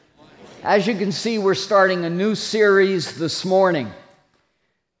As you can see, we're starting a new series this morning.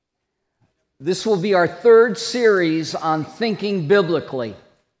 This will be our third series on thinking biblically.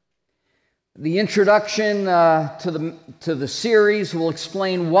 The introduction to the series will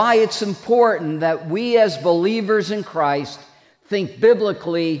explain why it's important that we as believers in Christ think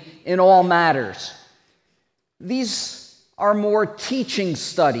biblically in all matters. These are more teaching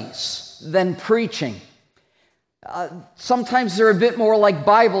studies than preaching. Sometimes they're a bit more like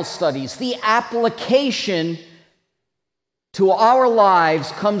Bible studies. The application to our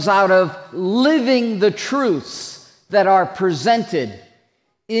lives comes out of living the truths that are presented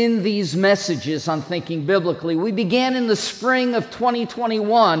in these messages on thinking biblically. We began in the spring of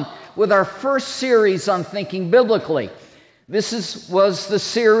 2021 with our first series on thinking biblically. This was the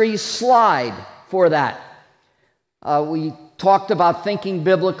series slide for that. We talked about thinking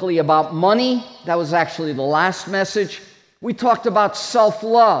biblically about money. That was actually the last message. We talked about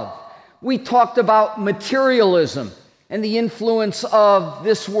self-love. We talked about materialism and the influence of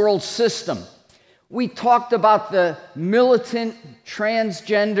this world system. We talked about the militant,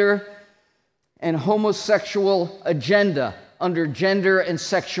 transgender, and homosexual agenda under gender and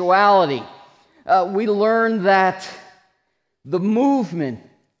sexuality. We learned that the movement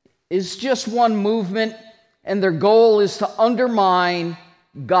is just one movement, and their goal is to undermine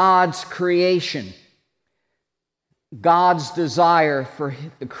God's creation, God's desire for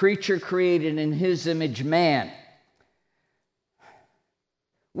the creature created in His image, man.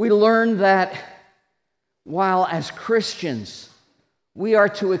 We learned that while as Christians we are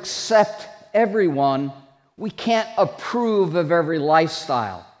to accept everyone, we can't approve of every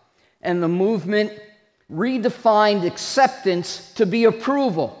lifestyle. And the movement redefined acceptance to be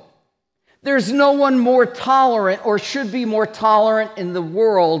approval. There's no one more tolerant or should be more tolerant in the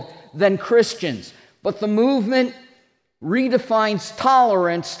world than Christians. But the movement redefines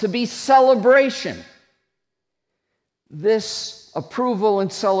tolerance to be celebration. This approval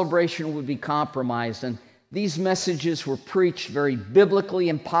and celebration would be compromised. And these messages were preached very biblically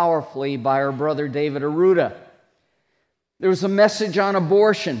and powerfully by our brother David Arruda. There was a message on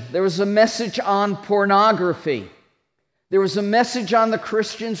abortion. There was a message on pornography. There was a message on the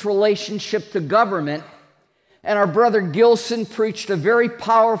Christian's relationship to government, and our brother Gilson preached a very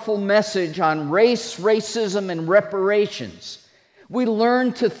powerful message on race, racism, and reparations. We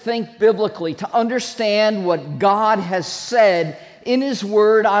learned to think biblically, to understand what God has said in His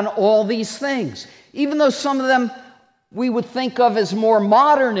Word on all these things. Even though some of them we would think of as more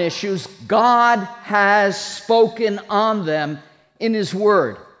modern issues, God has spoken on them in His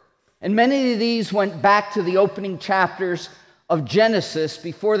Word. And many of these went back to the opening chapters of Genesis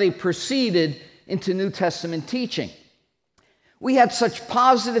before they proceeded into New Testament teaching. We had such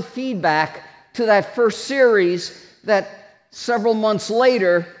positive feedback to that first series that several months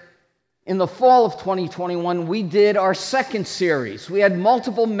later, in the fall of 2021, we did our second series. We had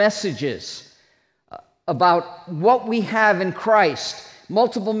multiple messages about what we have in Christ,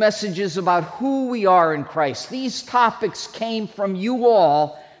 multiple messages about who we are in Christ. These topics came from you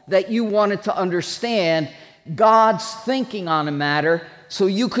all that you wanted to understand God's thinking on a matter so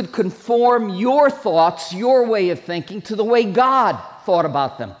you could conform your thoughts, your way of thinking, to the way God thought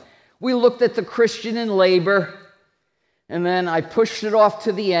about them. We looked at the Christian in labor, and then I pushed it off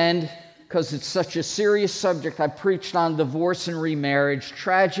to the end because it's such a serious subject. I preached on divorce and remarriage,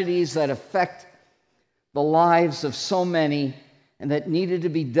 tragedies that affect the lives of so many and that needed to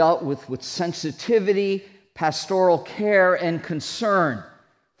be dealt with sensitivity, pastoral care, and concern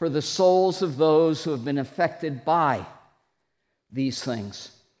for the souls of those who have been affected by these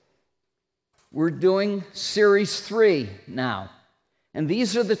things. We're doing Series 3 now, and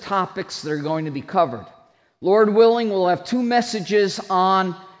these are the topics that are going to be covered. Lord willing, we'll have 2 messages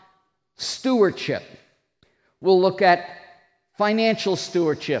on stewardship. We'll look at financial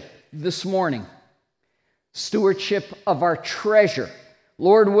stewardship this morning, stewardship of our treasure.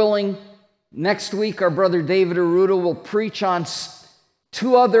 Lord willing, next week our brother David Arruda will preach on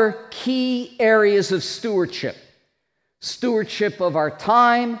 2 other key areas of stewardship. Stewardship of our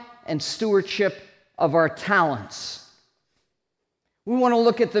time and stewardship of our talents. We want to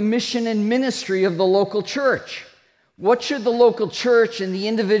look at the mission and ministry of the local church. What should the local church and the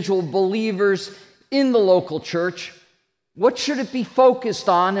individual believers in the local church, what should it be focused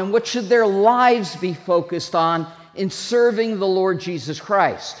on, and what should their lives be focused on in serving the Lord Jesus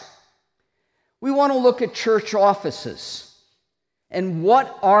Christ? We want to look at church offices. And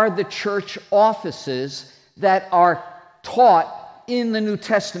what are the church offices that are taught in the New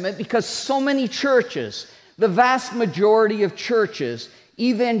Testament? Because so many churches, the vast majority of churches,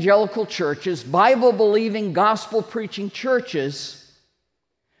 evangelical churches, Bible-believing, gospel-preaching churches,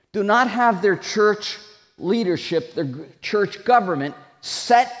 do not have their church leadership, their church government,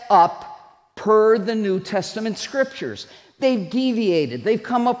 set up per the New Testament scriptures. They've deviated. They've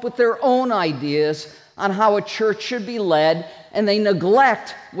come up with their own ideas on how a church should be led, and they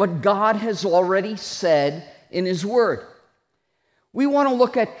neglect what God has already said in His Word. We want to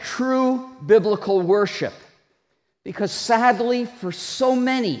look at true biblical worship because sadly, for so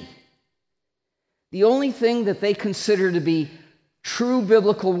many, the only thing that they consider to be true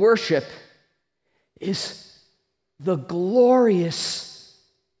biblical worship is the glorious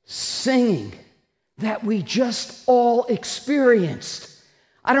singing that we just all experienced.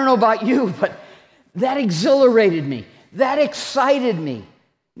 I don't know about you, but that exhilarated me. That excited me.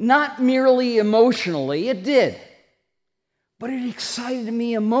 Not merely emotionally, it did. But it excited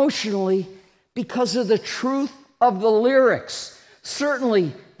me emotionally because of the truth of the lyrics.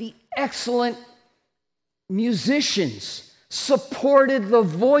 Certainly, the excellent musicians supported the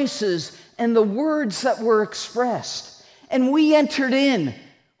voices and the words that were expressed. And we entered in,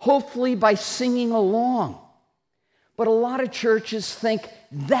 hopefully by singing along. But a lot of churches think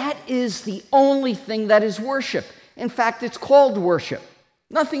that is the only thing that is worship. In fact, it's called worship.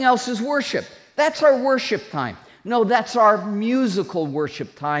 Nothing else is worship. That's our worship time. No, that's our musical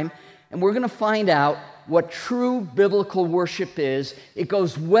worship time. And we're going to find out what true biblical worship is. It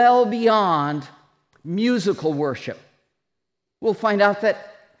goes well beyond musical worship. We'll find out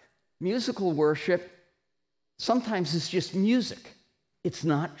that musical worship sometimes is just music. It's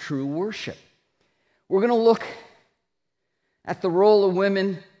not true worship. We're going to look at the role of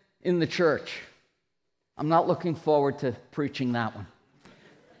women in the church. I'm not looking forward to preaching that one.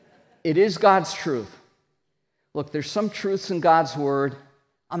 It is God's truth. Look, there's some truths in God's Word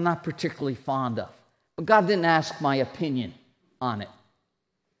I'm not particularly fond of. But God didn't ask my opinion on it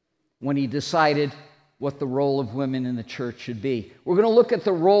when He decided what the role of women in the church should be. We're going to look at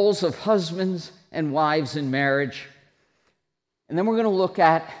the roles of husbands and wives in marriage. And then we're going to look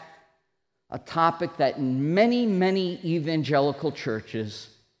at a topic that in many, many evangelical churches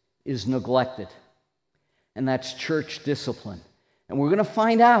is neglected. And that's church discipline. And we're going to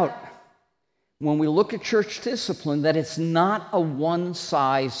find out when we look at church discipline that it's not a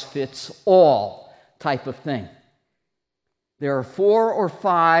one-size-fits-all type of thing. There are 4 or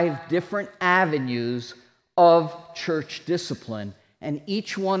 5 different avenues of church discipline, and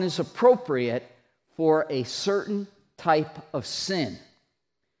each one is appropriate for a certain type of sin.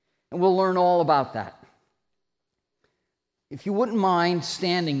 And we'll learn all about that. If you wouldn't mind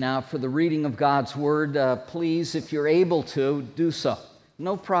standing now for the reading of God's Word, please, if you're able to, do so.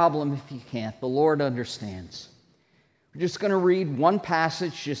 No problem if you can't. The Lord understands. We're just going to read one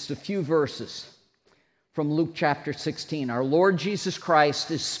passage, just a few verses from Luke chapter 16. Our Lord Jesus Christ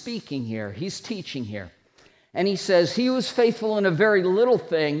is speaking here. He's teaching here. And He says, "He who is faithful in a very little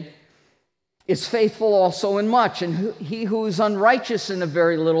thing is faithful also in much. And he who is unrighteous in a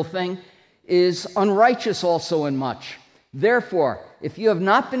very little thing is unrighteous also in much. Therefore, if you have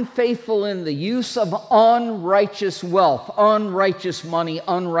not been faithful in the use of unrighteous wealth, unrighteous money,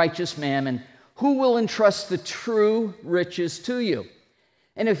 unrighteous mammon, who will entrust the true riches to you?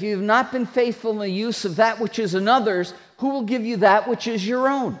 And if you have not been faithful in the use of that which is another's, who will give you that which is your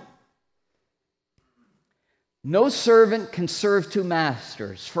own? No servant can serve 2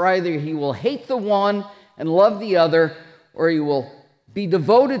 masters, for either he will hate the one and love the other, or he will be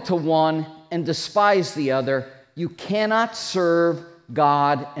devoted to one and despise the other. You cannot serve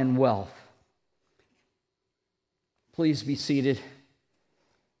God and wealth." Please be seated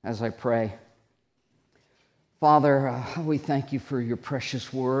as I pray. Father, we thank You for Your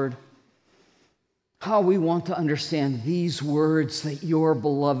precious Word. How we want to understand these words that Your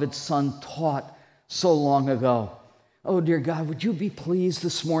beloved Son taught so long ago. Oh, dear God, would You be pleased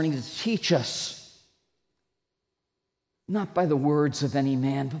this morning to teach us, not by the words of any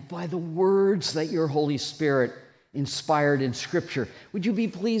man, but by the words that Your Holy Spirit inspired in Scripture. Would You be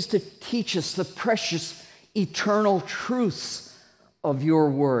pleased to teach us the precious, eternal truths of Your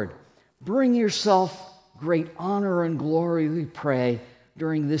Word? Bring Yourself great honor and glory, we pray,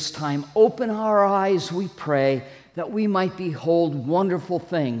 during this time. Open our eyes, we pray, that we might behold wonderful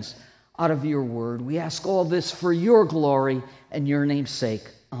things out of Your Word. We ask all this for Your glory and Your name's sake.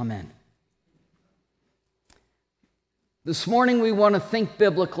 Amen. This morning we want to think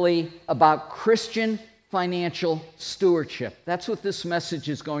biblically about Christian financial stewardship. That's what this message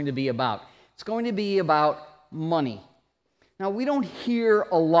is going to be about. It's going to be about money. Now, we don't hear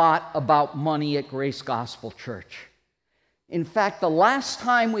a lot about money at Grace Gospel Church. In fact, the last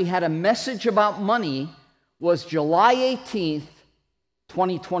time we had a message about money was July 18th,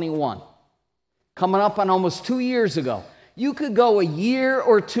 2021. Coming up on almost 2 years ago. You could go a year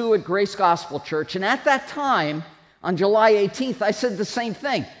or two at Grace Gospel Church, and at that time, on July 18th, I said the same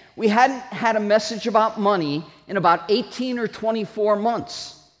thing. We hadn't had a message about money in about 18 or 24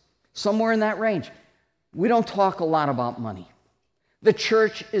 months, somewhere in that range. We don't talk a lot about money. The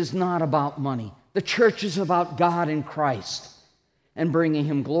church is not about money. The church is about God and Christ and bringing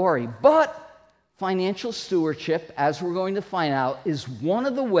Him glory. But financial stewardship, as we're going to find out, is one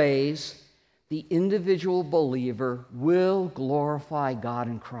of the ways the individual believer will glorify God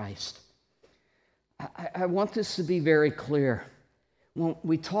and Christ. I want this to be very clear. When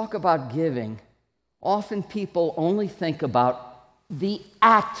we talk about giving, often people only think about the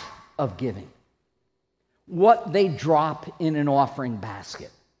act of giving, what they drop in an offering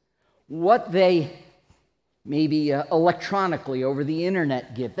basket, what they maybe electronically over the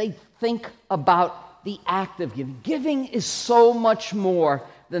internet give. They think about the act of giving. Giving is so much more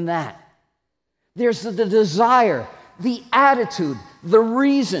than that. There's the desire, the attitude, the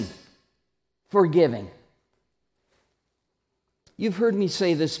reason for giving. You've heard me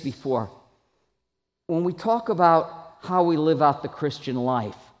say this before. When we talk about how we live out the Christian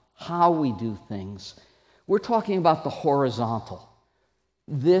life, how we do things, we're talking about the horizontal,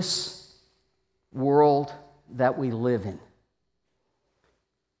 this world that we live in.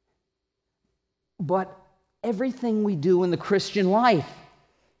 But everything we do in the Christian life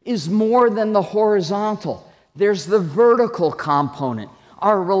is more than the horizontal. There's the vertical component,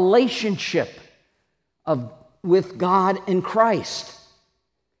 our relationship with God and Christ.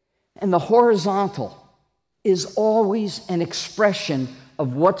 And the horizontal is always an expression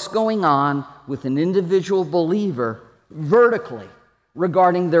of what's going on with an individual believer vertically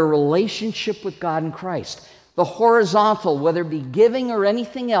regarding their relationship with God and Christ. The horizontal, whether it be giving or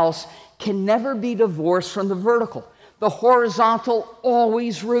anything else, can never be divorced from the vertical. The horizontal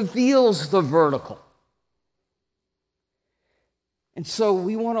always reveals the vertical. And so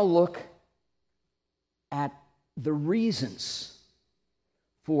we want to look at the reasons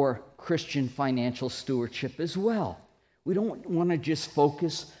for Christian financial stewardship as well. We don't want to just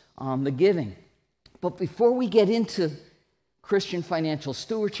focus on the giving. But before we get into Christian financial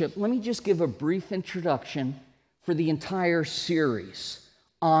stewardship, let me just give a brief introduction for the entire series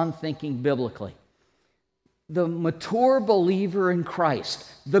on thinking biblically. The mature believer in Christ,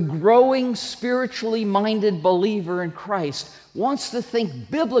 the growing spiritually minded believer in Christ, wants to think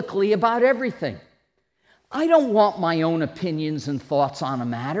biblically about everything. I don't want my own opinions and thoughts on a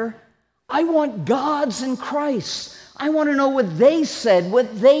matter. I want God's and Christ's. I want to know what they said,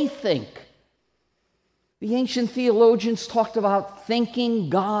 what they think. The ancient theologians talked about thinking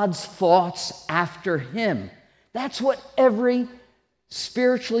God's thoughts after Him. That's what every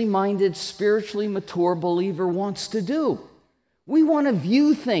spiritually minded, spiritually mature believer wants to do. We want to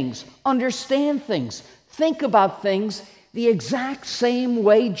view things, understand things, think about things the exact same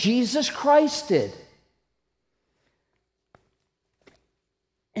way Jesus Christ did.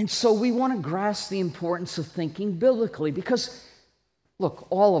 And so we want to grasp the importance of thinking biblically because, look,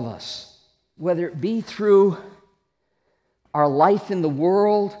 all of us, whether it be through our life in the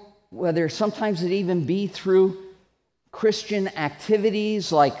world, whether sometimes it even be through Christian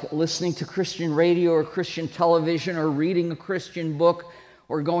activities like listening to Christian radio or Christian television or reading a Christian book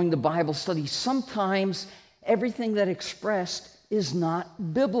or going to Bible study, sometimes everything that expressed is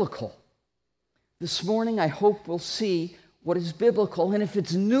not biblical. This morning, I hope we'll see what is biblical, and if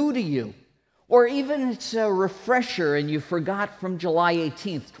it's new to you, or even it's a refresher and you forgot from July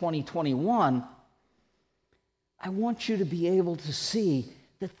 18th, 2021, I want you to be able to see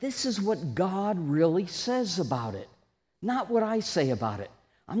that this is what God really says about it, not what I say about it.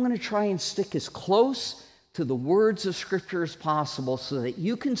 I'm going to try and stick as close to the words of Scripture as possible so that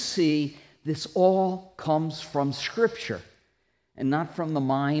you can see this all comes from Scripture and not from the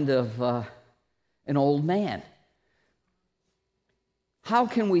mind of an old man. How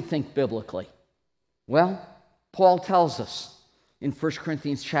can we think biblically? Well, Paul tells us in 1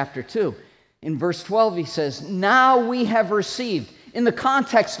 Corinthians chapter 2. In verse 12, he says, "Now we have received." In the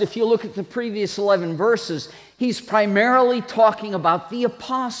context, if you look at the previous 11 verses, he's primarily talking about the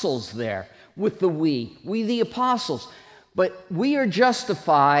apostles there with the we the apostles. But we are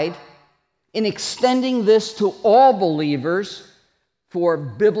justified in extending this to all believers for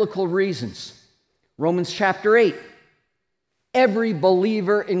biblical reasons. Romans chapter 8. Every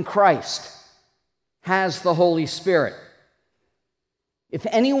believer in Christ has the Holy Spirit. If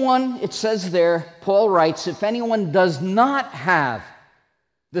anyone, it says there, Paul writes, if anyone does not have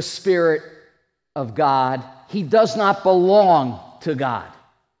the Spirit of God, he does not belong to God.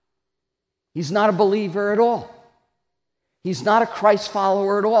 He's not a believer at all. He's not a Christ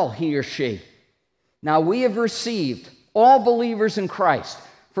follower at all, he or she. Now we have received all believers in Christ.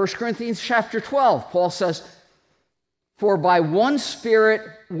 1 Corinthians chapter 12, Paul says, "For by one Spirit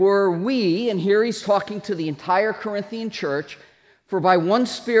were we," and here he's talking to the entire Corinthian church, "for by one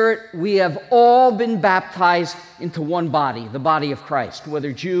Spirit we have all been baptized into one body," the body of Christ,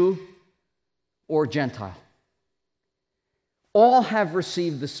 whether Jew or Gentile. All have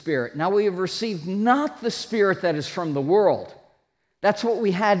received the Spirit. Now we have received not the Spirit that is from the world. That's what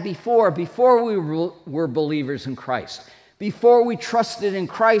we had before we were believers in Christ, before we trusted in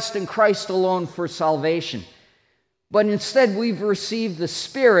Christ and Christ alone for salvation. But instead we've received the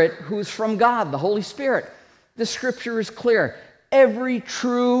Spirit who is from God, the Holy Spirit. The Scripture is clear. Every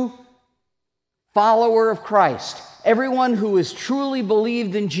true follower of Christ, everyone who has truly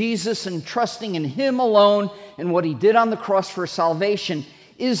believed in Jesus and trusting in Him alone and what He did on the cross for salvation,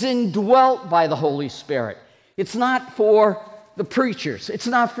 is indwelt by the Holy Spirit. It's not for the preachers. It's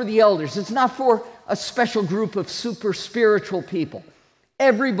not for the elders. It's not for a special group of super spiritual people.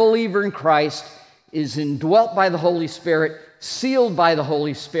 Every believer in Christ is indwelt by the Holy Spirit, sealed by the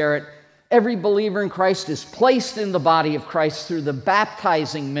Holy Spirit. Every believer in Christ is placed in the body of Christ through the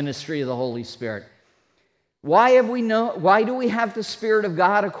baptizing ministry of the Holy Spirit. Why do we have the Spirit of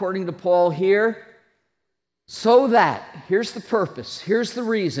God, according to Paul here? So that, here's the purpose, here's the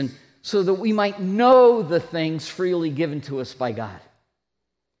reason, so that we might know the things freely given to us by God.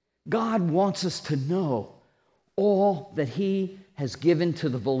 God wants us to know all that He has given to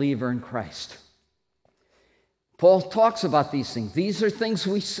the believer in Christ. Paul talks about these things. These are things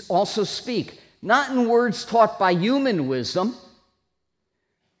we also speak, not in words taught by human wisdom,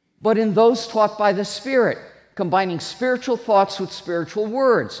 but in those taught by the Spirit, combining spiritual thoughts with spiritual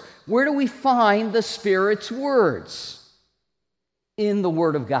words. Where do we find the Spirit's words? In the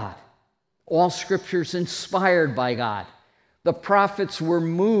Word of God. All Scripture is inspired by God. The prophets were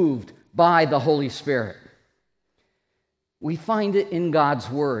moved by the Holy Spirit. We find it in God's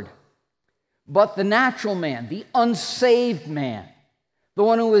Word. But the natural man, the unsaved man, the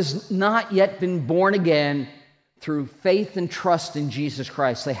one who has not yet been born again through faith and trust in Jesus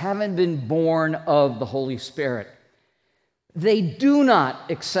Christ, they haven't been born of the Holy Spirit. They do not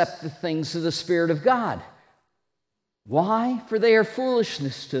accept the things of the Spirit of God. Why? For they are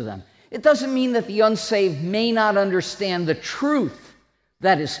foolishness to them. It doesn't mean that the unsaved may not understand the truth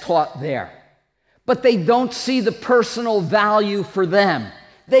that is taught there, but they don't see the personal value for them.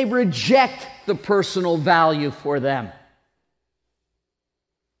 They reject the personal value for them.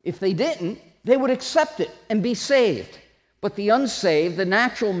 If they didn't, they would accept it and be saved. But the unsaved, the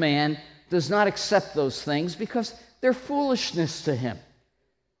natural man, does not accept those things because they're foolishness to him.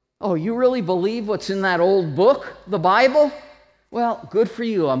 Oh, you really believe what's in that old book, the Bible? Well, good for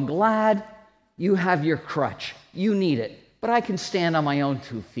you. I'm glad you have your crutch. You need it. But I can stand on my own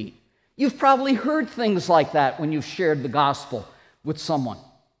 2 feet. You've probably heard things like that when you've shared the gospel with someone,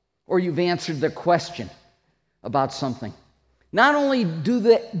 or you've answered their question about something. Not only do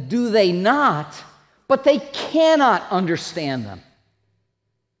they not, but they cannot understand them.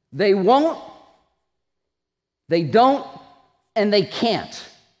 They won't, they don't, and they can't.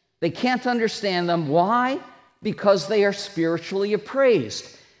 They can't understand them. Why? Because they are spiritually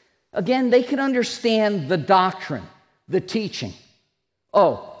appraised. Again, they can understand the doctrine, the teaching.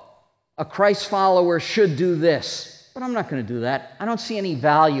 Oh, a Christ follower should do this, but I'm not going to do that. I don't see any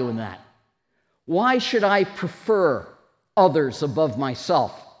value in that. Why should I prefer others above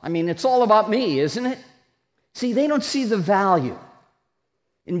myself? I mean, it's all about me, isn't it? See, they don't see the value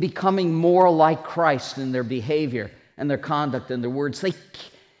in becoming more like Christ in their behavior and their conduct and their words. They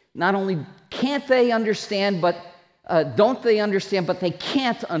not only can't they understand, but don't they understand, but they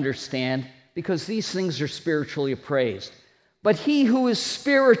can't understand because these things are spiritually appraised. But he who is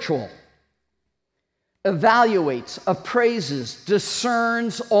spiritual evaluates, appraises,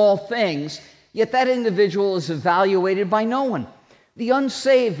 discerns all things, yet that individual is evaluated by no one. The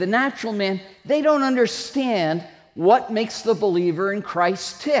unsaved, the natural man, they don't understand what makes the believer in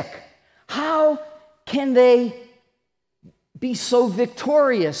Christ tick. How can they be so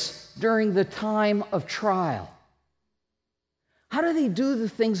victorious during the time of trial? How do they do the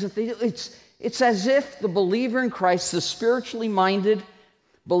things that they do? It's as if the believer in Christ, the spiritually minded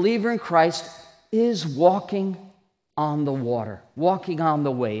believer in Christ, is walking on the water, walking on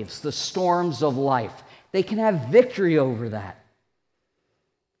the waves, the storms of life. They can have victory over that.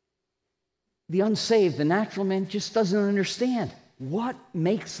 The unsaved, the natural man, just doesn't understand what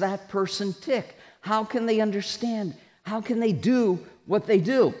makes that person tick. How can they understand? How can they do what they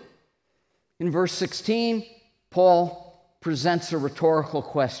do? In verse 16, Paul presents a rhetorical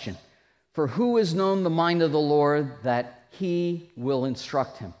question. For who has known the mind of the Lord that he will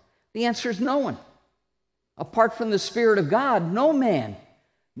instruct him? The answer is no one. Apart from the Spirit of God, no man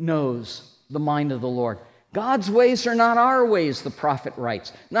knows the mind of the Lord. God's ways are not our ways, the prophet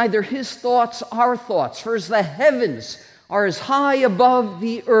writes. Neither his thoughts our thoughts. For as the heavens are as high above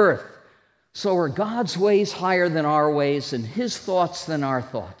the earth, so are God's ways higher than our ways, and his thoughts than our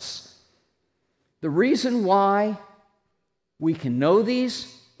thoughts. The reason why we can know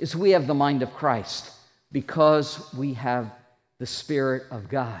these is we have the mind of Christ, because we have the Spirit of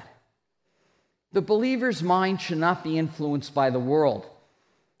God. The believer's mind should not be influenced by the world.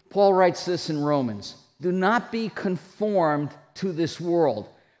 Paul writes this in Romans. Do not be conformed to this world.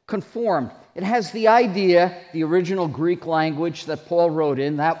 Conformed. It has the idea, the original Greek language that Paul wrote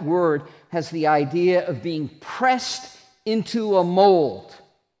in, that word has the idea of being pressed into a mold.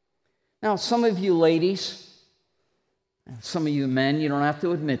 Now, some of you ladies, and some of you men, you don't have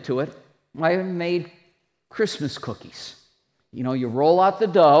to admit to it, I have made Christmas cookies. You know, you roll out the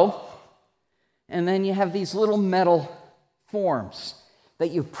dough, and then you have these little metal forms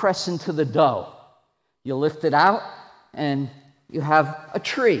that you press into the dough. You lift it out, and you have a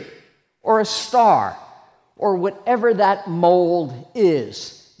tree, or a star, or whatever that mold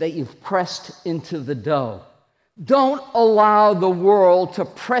is that you've pressed into the dough. Don't allow the world to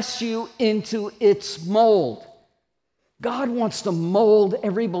press you into its mold. God wants to mold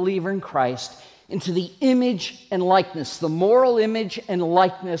every believer in Christ into the image and likeness, the moral image and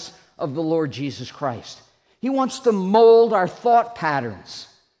likeness of the Lord Jesus Christ. He wants to mold our thought patterns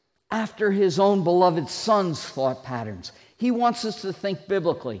after his own beloved Son's thought patterns. He wants us to think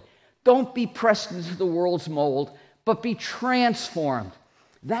biblically. Don't be pressed into the world's mold, but be transformed.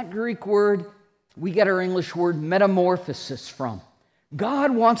 That Greek word, we get our English word metamorphosis from. God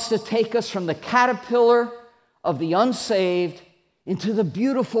wants to take us from the caterpillar of the unsaved into the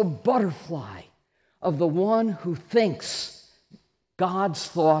beautiful butterfly of the one who thinks God's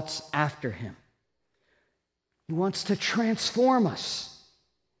thoughts after him. He wants to transform us,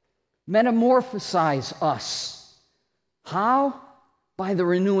 metamorphosize us. How? By the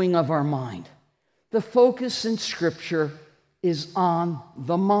renewing of our mind. The focus in Scripture is on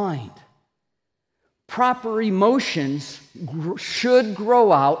the mind. Proper emotions should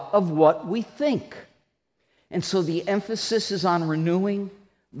grow out of what we think. And so the emphasis is on renewing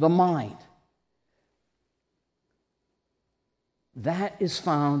the mind. That is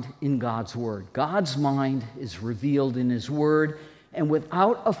found in God's Word. God's mind is revealed in His Word, and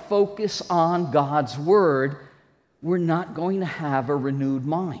without a focus on God's Word, we're not going to have a renewed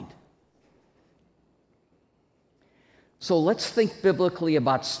mind. So let's think biblically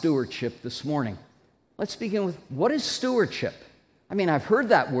about stewardship this morning. Let's begin with, what is stewardship? I mean, I've heard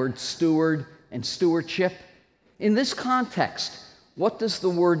that word, steward and stewardship. In this context, what does the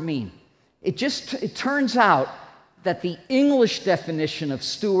word mean? It turns out that the English definition of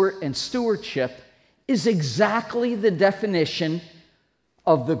steward and stewardship is exactly the definition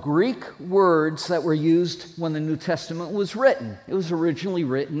of the Greek words that were used when the New Testament was written. It was originally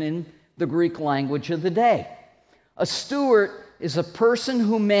written in the Greek language of the day. A steward is a person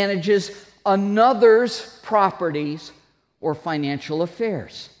who manages another's properties or financial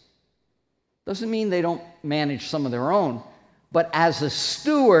affairs. Doesn't mean they don't manage some of their own, but as a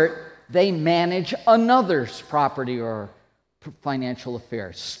steward, they manage another's property or financial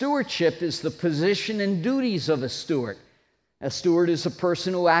affairs. Stewardship is the position and duties of a steward. A steward is a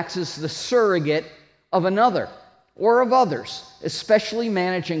person who acts as the surrogate of another or of others, especially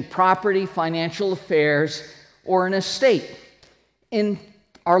managing property, financial affairs, or an estate. In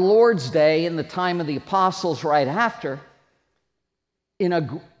our Lord's day, in the time of the apostles right after, in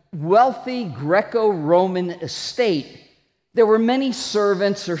a wealthy Greco-Roman estate, there were many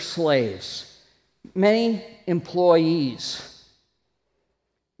servants or slaves, many employees.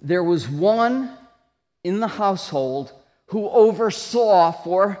 There was one in the household who oversaw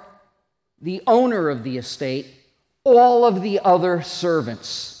for the owner of the estate all of the other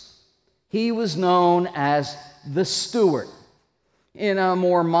servants. He was known as the steward. In a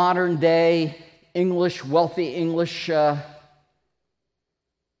more modern day wealthy English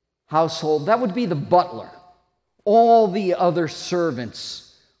household, that would be the butler. All the other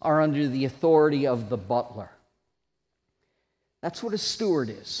servants are under the authority of the butler. That's what a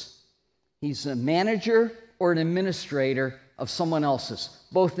steward is. He's a manager or an administrator of someone else's,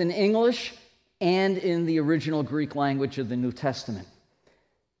 both in English and in the original Greek language of the New Testament.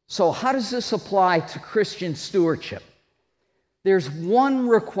 So how does this apply to Christian stewardship? There's one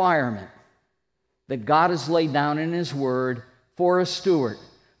requirement that God has laid down in His Word for a steward.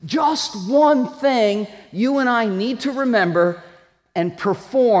 Just one thing you and I need to remember and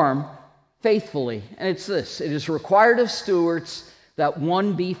perform faithfully. And it's this: it is required of stewards that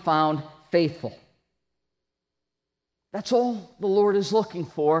one be found faithful. That's all the Lord is looking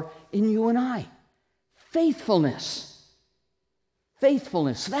for in you and I. Faithfulness.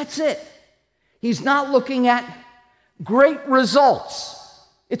 Faithfulness, that's it. He's not looking at great results.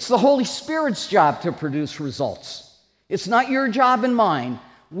 It's the Holy Spirit's job to produce results. It's not your job and mine.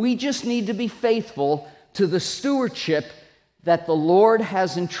 We just need to be faithful to the stewardship that the Lord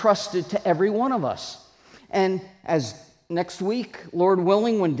has entrusted to every one of us. And as next week, Lord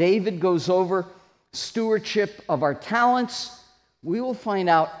willing, when David goes over stewardship of our talents, we will find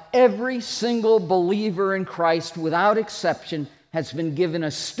out every single believer in Christ, without exception, has been given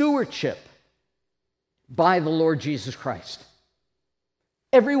a stewardship by the Lord Jesus Christ.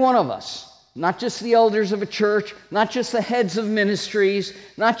 Every one of us, not just the elders of a church, not just the heads of ministries,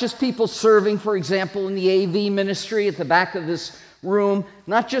 not just people serving, for example, in the AV ministry at the back of this room,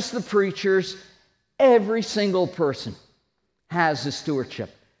 not just the preachers, every single person has a stewardship.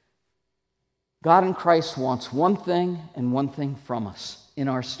 God in Christ wants one thing and one thing from us in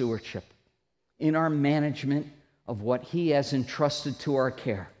our stewardship, in our management of what He has entrusted to our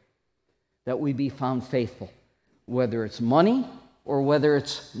care, that we be found faithful, whether it's money or whether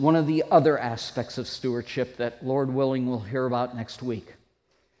it's one of the other aspects of stewardship that, Lord willing, we'll hear about next week.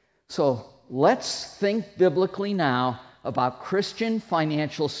 So let's think biblically now about Christian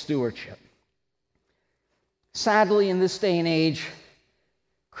financial stewardship. Sadly, in this day and age,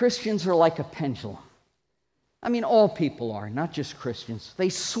 Christians are like a pendulum. I mean, all people are, not just Christians. They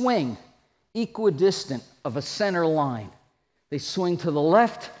swing equidistant of a center line. They swing to the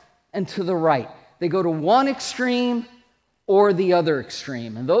left and to the right. They go to one extreme or the other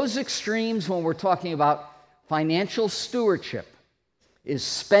extreme. And those extremes, when we're talking about financial stewardship, is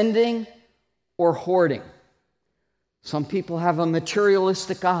spending or hoarding. Some people have a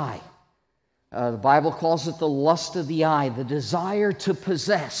materialistic eye. The Bible calls it the lust of the eye, the desire to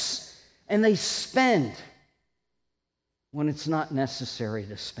possess. And they spend when it's not necessary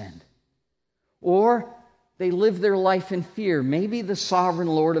to spend. Or they live their life in fear. Maybe the sovereign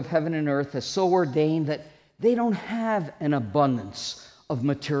Lord of heaven and earth has so ordained that they don't have an abundance of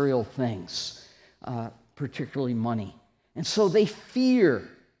material things, particularly money. And so they fear,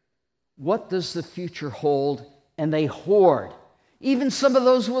 what does the future hold? And they hoard. Even some of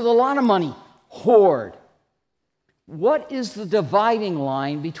those with a lot of money hoard. What is the dividing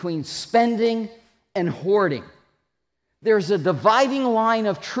line between spending and hoarding? There's a dividing line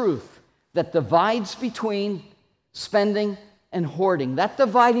of truth that divides between spending and hoarding. That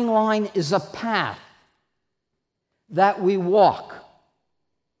dividing line is a path that we walk.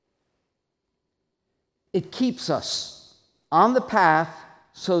 It keeps us on the path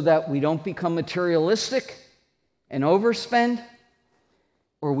so that we don't become materialistic and overspend,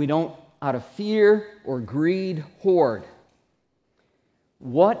 or we don't, out of fear or greed, hoard.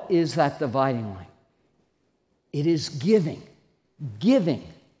 What is that dividing line? It is giving. Giving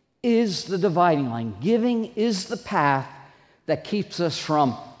is the dividing line. Giving is the path that keeps us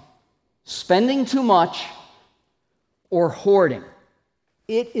from spending too much or hoarding.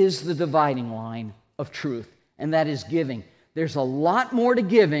 It is the dividing line of truth, and that is giving. There's a lot more to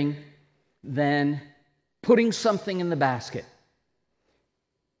giving than putting something in the basket.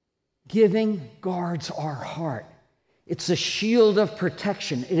 Giving guards our heart. It's a shield of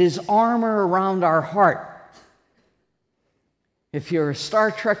protection. It is armor around our heart. If you're a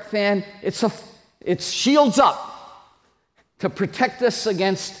Star Trek fan, it's shields up to protect us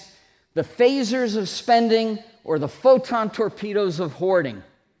against the phasers of spending or the photon torpedoes of hoarding.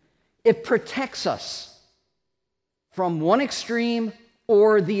 It protects us from one extreme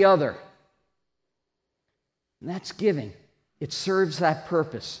or the other. And that's giving. It serves that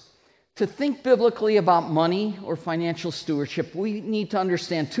purpose. To think biblically about money or financial stewardship, we need to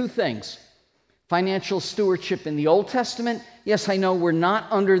understand two things. Financial stewardship in the Old Testament. Yes, I know we're not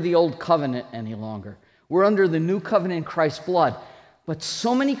under the Old Covenant any longer. We're under the New Covenant in Christ's blood. But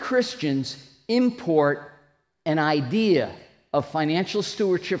so many Christians import an idea of financial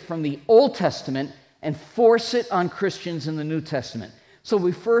stewardship from the Old Testament and force it on Christians in the New Testament. So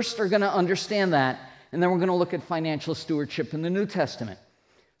we first are going to understand that, and then we're going to look at financial stewardship in the New Testament.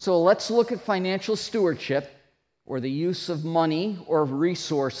 So let's look at financial stewardship, or the use of money or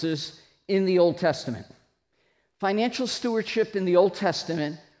resources in the Old Testament. Financial stewardship in the Old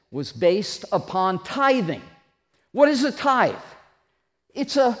Testament was based upon tithing. What is a tithe?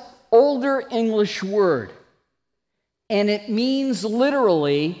 It's an older English word, and it means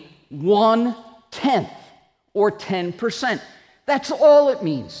literally 1/10 or 10%. That's all it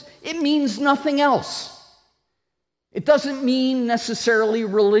means. It means nothing else. It doesn't mean necessarily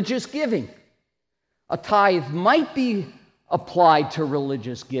religious giving. A tithe might be applied to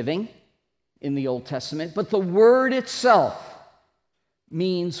religious giving, in the Old Testament, but the word itself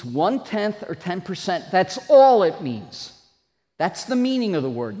means 1/10 or 10%. That's all it means. That's the meaning of the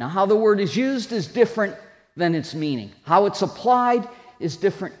word. Now, how the word is used is different than its meaning. How it's applied is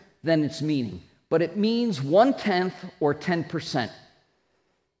different than its meaning. But it means 1/10 or 10%.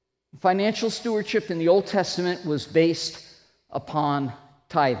 Financial stewardship in the Old Testament was based upon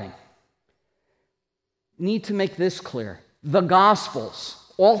tithing. Need to make this clear. The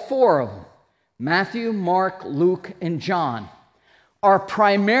Gospels, all four of them, Matthew, Mark, Luke, and John, are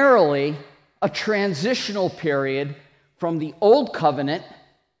primarily a transitional period from the Old Covenant,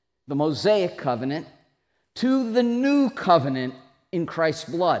 the Mosaic Covenant, to the New Covenant in Christ's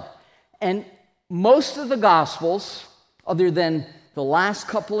blood. And most of the Gospels, other than the last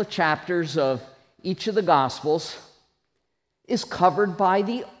couple of chapters of each of the Gospels, is covered by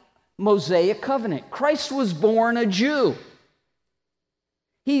the Mosaic Covenant. Christ was born a Jew.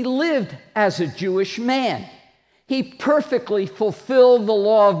 He lived as a Jewish man. He perfectly fulfilled the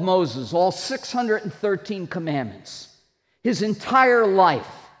law of Moses, all 613 commandments. His entire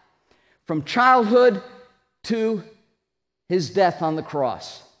life, from childhood to his death on the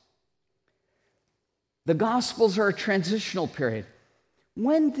cross. The Gospels are a transitional period.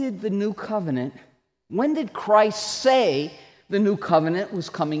 When did Christ say the new covenant was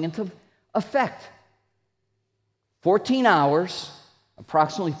coming into effect? 14 hours,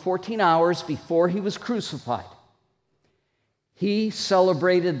 approximately 14 hours before he was crucified. He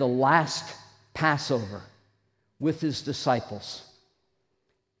celebrated the last Passover with his disciples.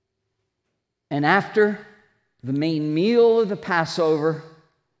 And after the main meal of the Passover,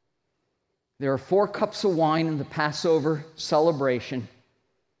 there are 4 cups of wine in the Passover celebration.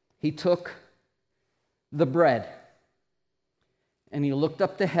 He took the bread and he looked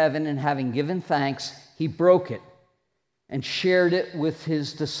up to heaven, and having given thanks, he broke it and shared it with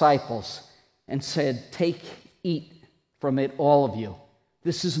his disciples and said, "Take, eat from it, all of you.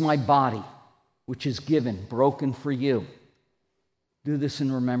 This is my body, which is given, broken for you. Do this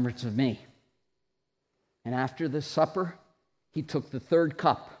in remembrance of me." And after the supper, he took the 3rd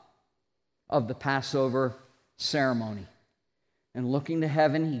cup of the Passover ceremony. And looking to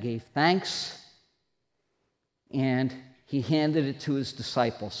heaven, he gave thanks, and he handed it to his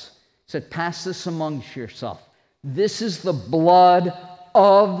disciples. He said, "Pass this amongst yourself. This is the blood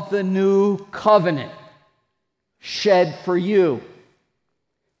of the new covenant, shed for you."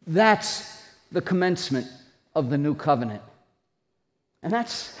 That's the commencement of the new covenant. And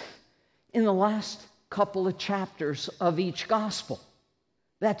that's in the last couple of chapters of each gospel.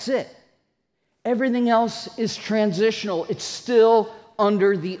 That's it. Everything else is transitional. It's still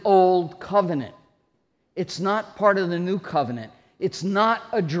under the old covenant. It's not part of the new covenant. It's not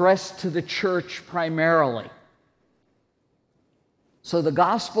addressed to the church primarily. So the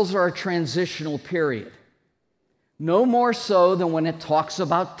Gospels are a transitional period. No more so than when it talks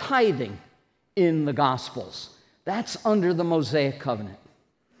about tithing in the Gospels. That's under the Mosaic covenant.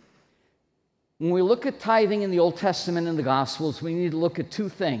 When we look at tithing in the Old Testament and the Gospels, we need to look at 2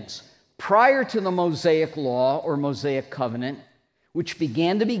 things. Prior to the Mosaic law or Mosaic covenant, which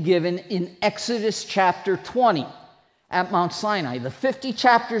began to be given in Exodus chapter 20 at Mount Sinai. The 50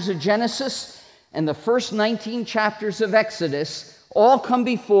 chapters of Genesis and the first 19 chapters of Exodus all come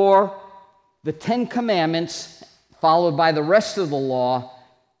before the 10 commandments, followed by the rest of the law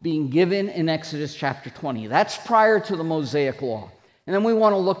being given in Exodus chapter 20. That's prior to the Mosaic law. And then we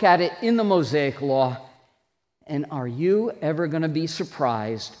want to look at it in the Mosaic law. And are you ever going to be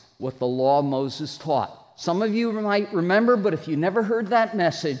surprised what the law of Moses taught? Some of you might remember, but if you never heard that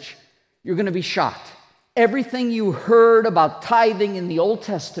message, you're going to be shocked. Everything you heard about tithing in the Old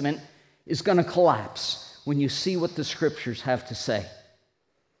Testament is going to collapse when you see what the Scriptures have to say.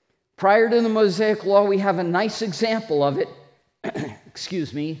 Prior to the Mosaic law, we have a nice example of it,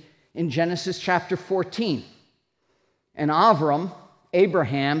 in Genesis chapter 14. And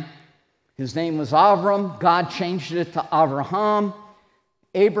Abraham, his name was Avram, God changed it to Avraham.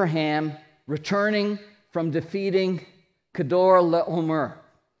 Abraham, returning from defeating Kedorlaomer.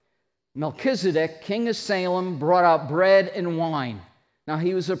 Melchizedek, king of Salem, brought out bread and wine. Now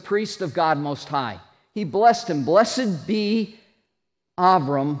he was a priest of God Most High. He blessed him. Blessed be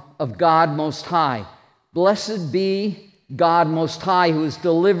Avram of God Most High. Blessed be God Most High, who has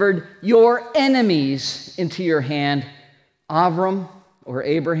delivered your enemies into your hand. Avram, or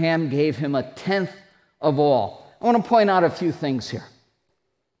Abraham, gave him 1/10 of all. I want to point out a few things here.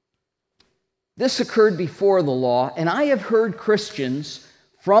 This occurred before the law, and I have heard Christians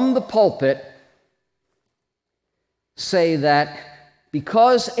from the pulpit say that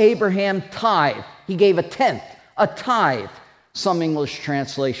because Abraham tithed, he gave 1/10, a tithe, some English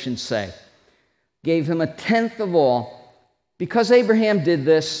translations say. gave him a tenth of all. Because Abraham did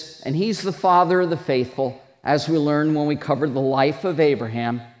this, and he's the father of the faithful, as we learned when we covered the life of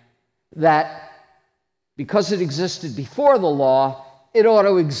Abraham, that because it existed before the law, it ought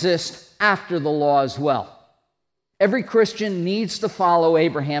to exist after the law as well. Every Christian needs to follow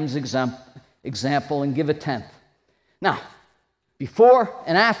Abraham's example and give a tenth. Now, before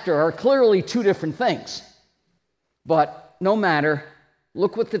and after are clearly two different things. But no matter,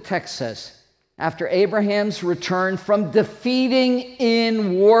 look what the text says. After Abraham's return from defeating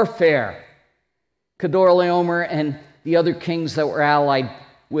in warfare Kedorlaomer and the other kings that were allied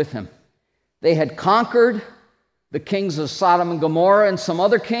with him. They had conquered the kings of Sodom and Gomorrah and some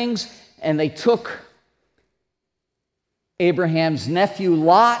other kings, and they took Abraham's nephew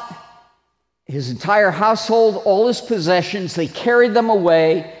Lot, his entire household, all his possessions. They carried them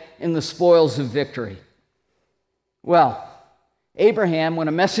away in the spoils of victory. Well, Abraham, when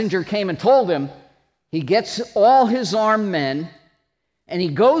a messenger came and told him, he gets all his armed men and he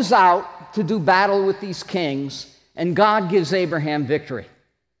goes out to do battle with these kings, and God gives Abraham victory.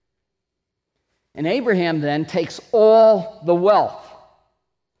 And Abraham then takes all the wealth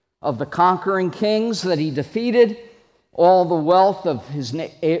of the conquering kings that he defeated, all the wealth of his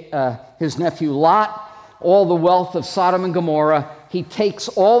nephew Lot, all the wealth of Sodom and Gomorrah. He takes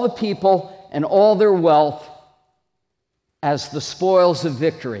all the people and all their wealth as the spoils of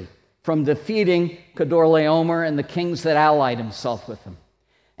victory from defeating Kedorlaomer and the kings that allied himself with him.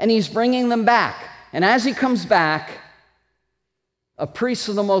 And he's bringing them back. And as he comes back, a priest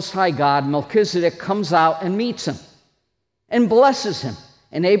of the Most High God, Melchizedek, comes out and meets him and blesses him.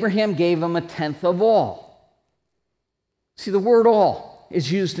 And Abraham gave him a tenth of all. See, the word all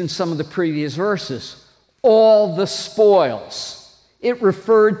is used in some of the previous verses. All the spoils. It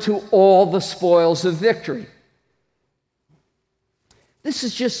referred to all the spoils of victory. This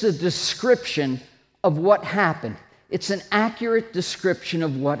is just a description of what happened. It's an accurate description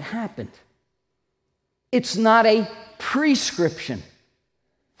of what happened. It's not a prescription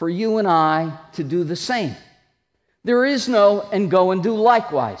for you and I to do the same. There is no, and go and do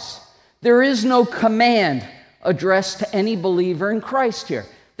likewise. There is no command addressed to any believer in Christ here.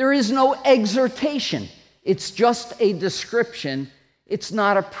 There is no exhortation. It's just a description. It's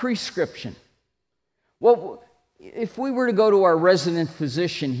not a prescription. Well, if we were to go to our resident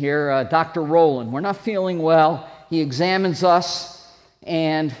physician here, Dr. Rowland, we're not feeling well. He examines us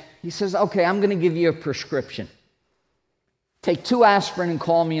and he says, okay, I'm going to give you a prescription. Take 2 aspirin and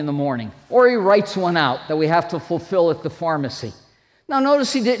call me in the morning. Or he writes one out that we have to fulfill at the pharmacy. Now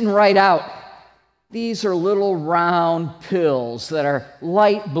notice he didn't write out, these are little round pills that are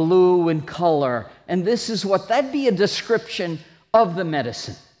light blue in color, and this is what, that'd be a description of the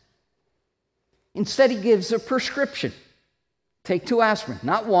medicine. Instead, he gives a prescription. Take 2 aspirin,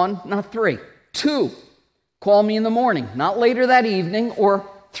 not 1, not 3, 2. Call me in the morning, not later that evening or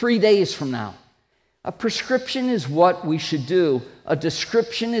 3 days from now. A prescription is what we should do. A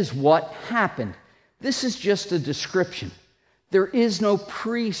description is what happened. This is just a description. There is no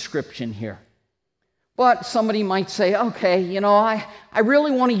prescription here. But somebody might say, okay, I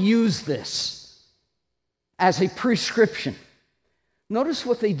really want to use this as a prescription. Notice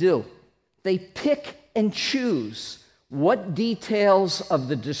what they do. They pick and choose what details of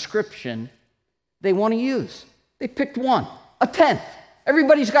the description they want to use. They picked one, a tenth.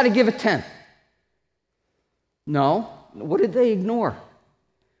 Everybody's got to give a tenth. No, what did they ignore?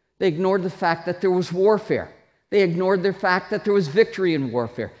 They ignored the fact that there was warfare. They ignored the fact that there was victory in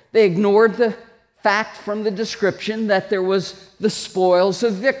warfare. They ignored the fact from the description that there was the spoils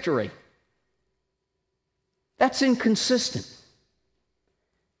of victory. That's inconsistent.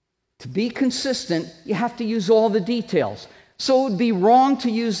 To be consistent, you have to use all the details. So it would be wrong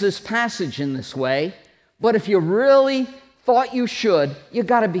to use this passage in this way, but if you really thought you should, you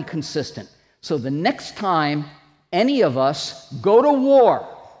got to be consistent. So the next time any of us go to war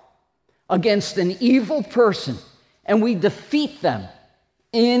against an evil person and we defeat them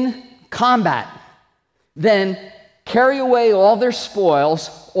in combat, then carry away all their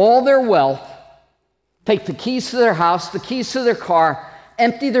spoils, all their wealth, take the keys to their house, the keys to their car,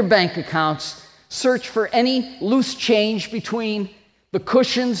 empty their bank accounts, search for any loose change between the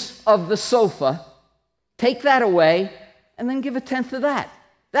cushions of the sofa, take that away, and then give a tenth of that.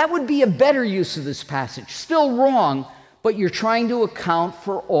 That would be a better use of this passage. Still wrong, but you're trying to account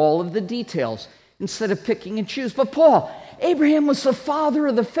for all of the details instead of picking and choose. But Paul, Abraham was the father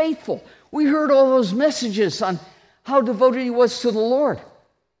of the faithful. We heard all those messages on how devoted he was to the Lord.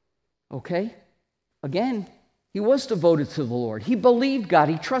 Okay? Again, he was devoted to the Lord. He believed God.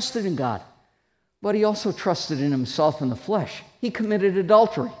 He trusted in God. But he also trusted in himself and the flesh. He committed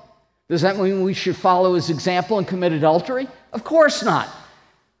adultery. Does that mean we should follow his example and commit adultery? Of course not.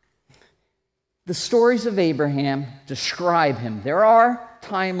 The stories of Abraham describe him. There are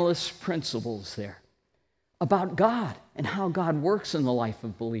timeless principles there about God and how God works in the life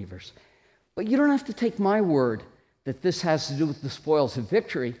of believers. But you don't have to take my word that this has to do with the spoils of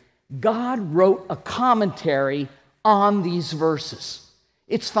victory. God wrote a commentary on these verses.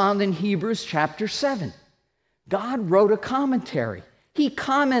 It's found in Hebrews chapter 7. God wrote a commentary. He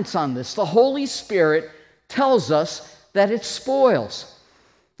comments on this. The Holy Spirit tells us that it spoils.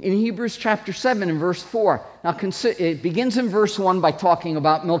 In Hebrews chapter 7 and verse 4, now it begins in verse 1 by talking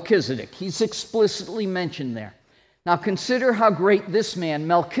about Melchizedek. He's explicitly mentioned there. Now consider how great this man,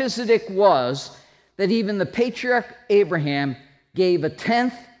 Melchizedek, was, that even the patriarch Abraham gave a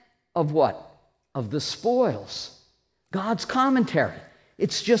tenth of what? Of the spoils. God's commentary.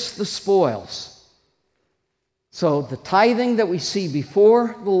 It's just the spoils. So the tithing that we see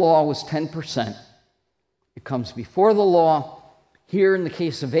before the law was 10%. It comes before the law. Here in the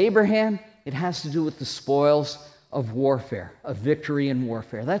case of Abraham, it has to do with the spoils of warfare, of victory in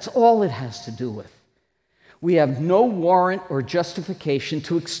warfare. That's all it has to do with. We have no warrant or justification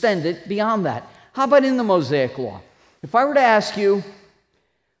to extend it beyond that. How about in the Mosaic Law? If I were to ask you,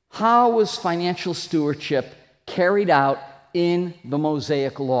 how was financial stewardship carried out in the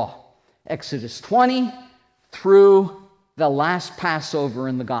Mosaic Law? Exodus 20 through the last Passover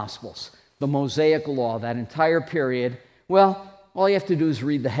in the Gospels. The Mosaic Law, that entire period. Well, all you have to do is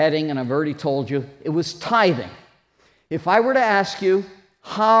read the heading, and I've already told you, it was tithing. If I were to ask you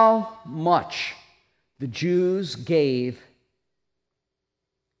how much the Jews gave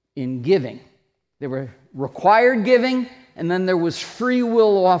in giving, there were required giving, and then there was free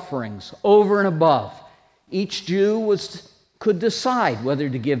will offerings over and above. Each Jew could decide whether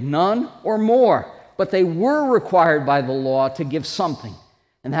to give none or more, but they were required by the law to give something,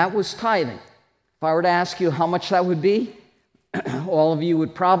 and that was tithing. If I were to ask you how much that would be, all of you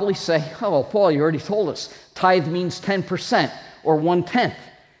would probably say, oh, well, Paul, you already told us. Tithe means 10% or 1/10.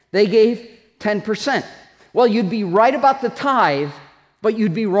 They gave 10%. Well, you'd be right about the tithe, but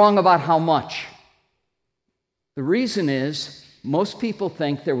you'd be wrong about how much. The reason is most people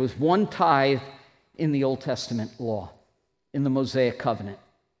think there was one tithe in the Old Testament law, in the Mosaic covenant.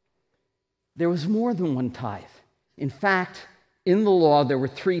 There was more than one tithe. In fact, in the law, there were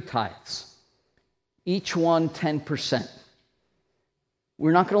 3 tithes, each one 10%.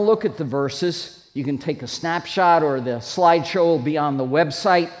 We're not going to look at the verses. You can take a snapshot, or the slideshow will be on the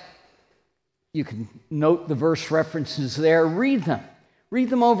website. You can note the verse references there. Read them. Read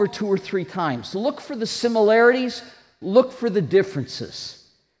them over 2 or 3 times. Look for the similarities. Look for the differences.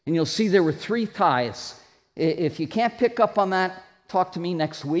 And you'll see there were 3 tithes. If you can't pick up on that, talk to me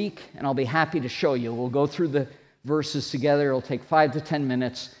next week, and I'll be happy to show you. We'll go through the verses together. It'll take 5 to 10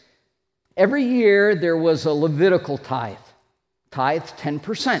 minutes. Every year, there was a Levitical tithe. Tithe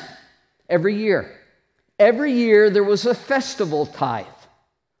 10% every year. Every year there was a festival tithe,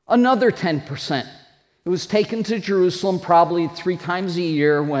 another 10%. It was taken to Jerusalem probably 3 times a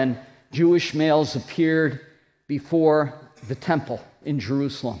year when Jewish males appeared before the temple in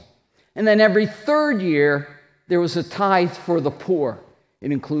Jerusalem. And then every 3rd year there was a tithe for the poor.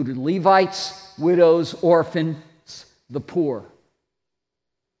 It included Levites, widows, orphans, the poor.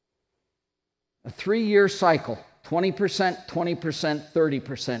 A 3-year cycle. 20%, 20%,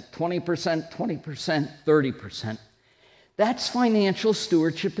 30%, 20%, 20%, 30%. That's financial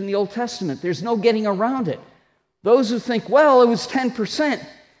stewardship in the Old Testament. There's no getting around it. Those who think, well, it was 10%,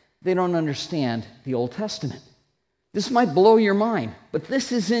 they don't understand the Old Testament. This might blow your mind, but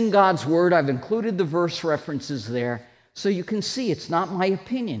this is in God's Word. I've included the verse references there so you can see it's not my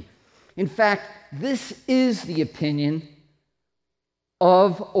opinion. In fact, this is the opinion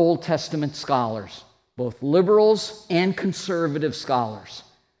of Old Testament scholars, both liberals and conservative scholars.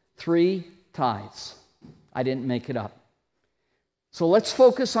 3 tithes. I didn't make it up. So let's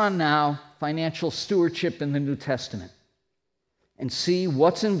focus on now financial stewardship in the New Testament and see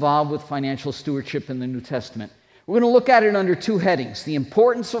what's involved with financial stewardship in the New Testament. We're going to look at it under 2 headings: the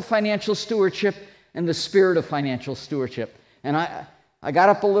importance of financial stewardship and the spirit of financial stewardship. And I got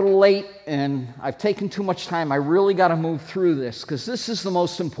up a little late and I've taken too much time. I really got to move through this because this is the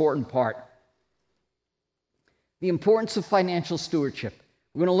most important part. The importance of financial stewardship.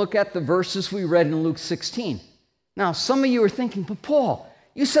 We're going to look at the verses we read in Luke 16. Now, some of you are thinking, but Paul,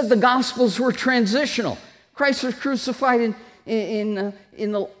 you said the Gospels were transitional. Christ was crucified in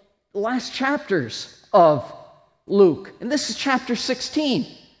the last chapters of Luke. And this is chapter 16.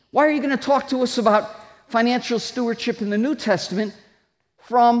 Why are you going to talk to us about financial stewardship in the New Testament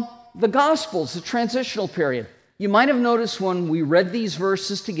from the Gospels, the transitional period? You might have noticed when we read these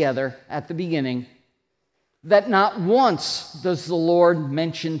verses together at the beginning that not once does the Lord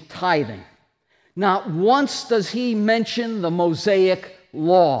mention tithing. Not once does he mention the Mosaic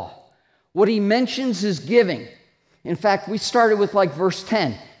law. What he mentions is giving. In fact, we started with like verse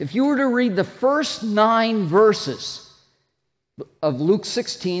 10. If you were to read the first 9 verses of Luke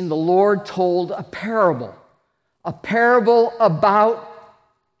 16, the Lord told a parable about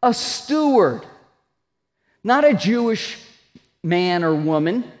a steward, not a Jewish man or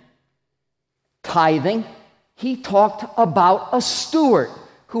woman tithing. He talked about a steward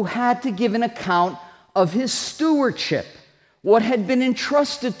who had to give an account of his stewardship, what had been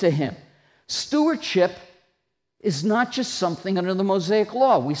entrusted to him. Stewardship is not just something under the Mosaic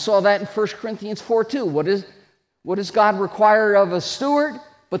law. We saw that in 1 Corinthians 4:2. What does God require of a steward?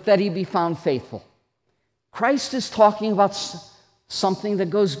 But that he be found faithful. Christ is talking about something that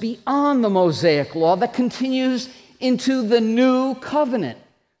goes beyond the Mosaic law, that continues into the new covenant,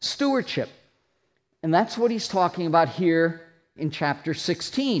 stewardship. And that's what he's talking about here in chapter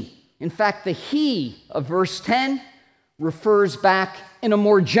 16. In fact, the he of verse 10 refers back in a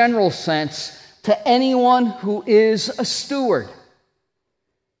more general sense to anyone who is a steward.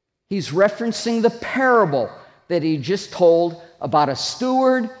 He's referencing the parable that he just told about a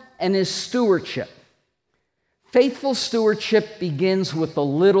steward and his stewardship. Faithful stewardship begins with the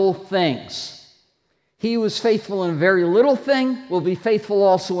little things. He who is faithful in a very little thing will be faithful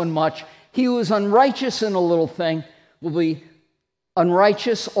also in much. He who is unrighteous in a little thing will be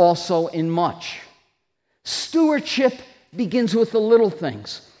unrighteous also in much. Stewardship begins with the little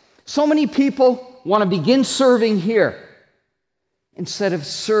things. So many people want to begin serving here instead of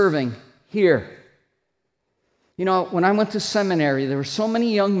serving here. You know, when I went to seminary, there were so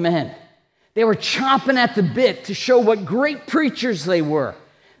many young men. They were chomping at the bit to show what great preachers they were.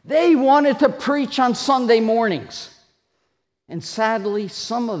 They wanted to preach on Sunday mornings. And sadly,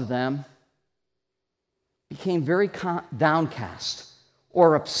 some of them became very downcast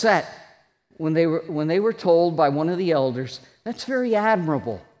or upset when they were told by one of the elders, "That's very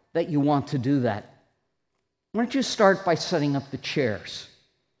admirable that you want to do that. Why don't you start by setting up the chairs?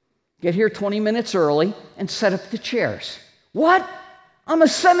 Get here 20 minutes early and set up the chairs." What? I'm a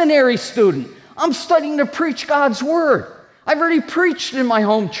seminary student. I'm studying to preach God's word. I've already preached in my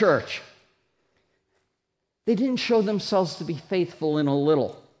home church. They didn't show themselves to be faithful in a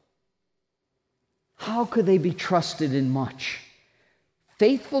little. How could they be trusted in much?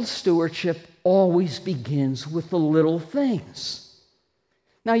 Faithful stewardship always begins with the little things.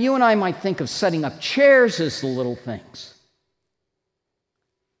 Now, you and I might think of setting up chairs as the little things.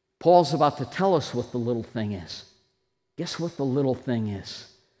 Paul's about to tell us what the little thing is. Guess what the little thing is?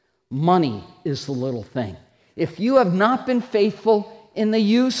 Money is the little thing. If you have not been faithful in the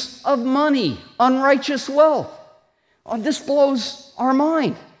use of money, unrighteous wealth, this blows our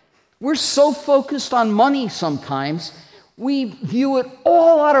mind. We're so focused on money sometimes, we view it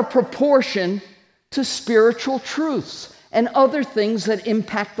all out of proportion to spiritual truths and other things that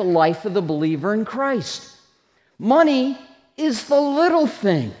impact the life of the believer in Christ. Money is the little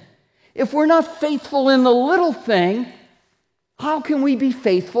thing. If we're not faithful in the little thing, how can we be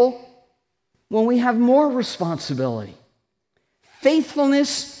faithful when we have more responsibility?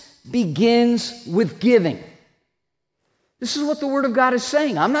 Faithfulness begins with giving. This is what the Word of God is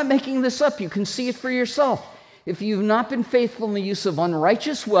saying. I'm not making this up. You can see it for yourself. If you've not been faithful in the use of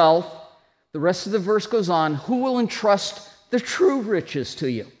unrighteous wealth, the rest of the verse goes on, who will entrust the true riches to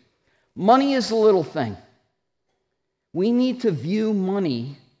you? Money is a little thing. We need to view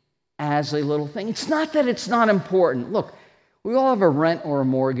money as a little thing. It's not that it's not important. Look, we all have a rent or a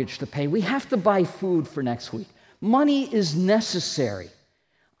mortgage to pay. We have to buy food for next week. Money is necessary.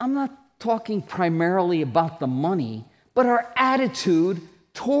 I'm not talking primarily about the money, but our attitude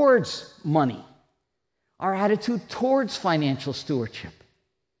towards money, our attitude towards financial stewardship.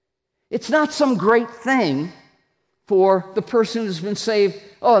 It's not some great thing for the person who's been saved.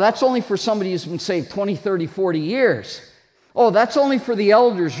 Oh, that's only for somebody who's been saved 20, 30, 40 years. Oh, that's only for the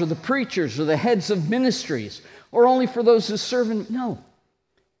elders or the preachers or the heads of ministries or only for those who serve in. No,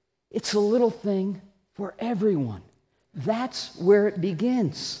 it's a little thing for everyone. That's where it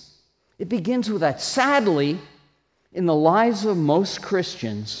begins. It begins with that. Sadly, in the lives of most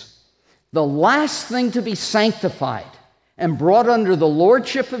Christians, the last thing to be sanctified and brought under the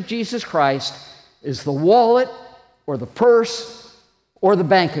lordship of Jesus Christ is the wallet or the purse or the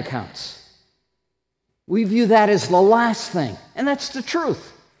bank accounts. We view that as the last thing, and that's the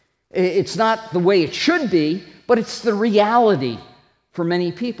truth. It's not the way it should be, but it's the reality for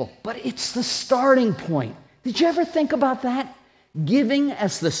many people. But it's the starting point. Did you ever think about that? Giving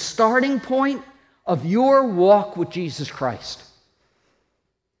as the starting point of your walk with Jesus Christ.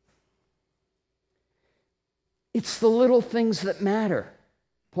 It's the little things that matter.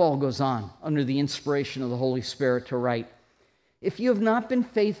 Paul goes on, under the inspiration of the Holy Spirit, to write, if you have not been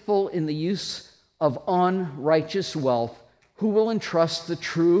faithful in the use of unrighteous wealth, who will entrust the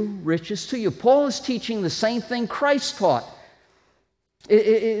true riches to you? Paul is teaching the same thing Christ taught.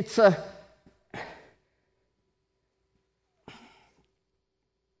 It's a...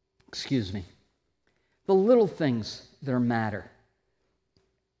 Excuse me. The little things that matter.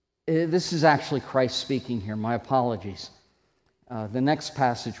 This is actually Christ speaking here. My apologies. The next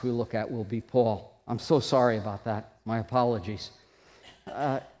passage we look at will be Paul. I'm so sorry about that. My apologies.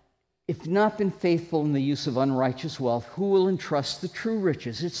 If not been faithful in the use of unrighteous wealth, who will entrust the true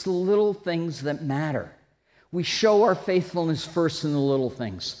riches? It's the little things that matter. We show our faithfulness first in the little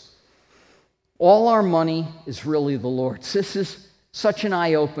things. All our money is really the Lord's. This is such an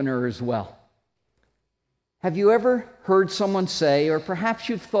eye-opener as well. Have you ever heard someone say, or perhaps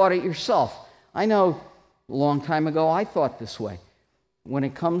you've thought it yourself? I know a long time ago I thought this way. When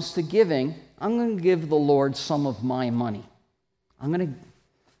it comes to giving, I'm going to give the Lord some of my money. I'm going to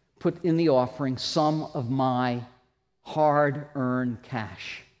put in the offering some of my hard-earned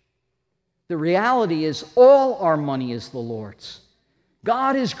cash. The reality is all our money is the Lord's.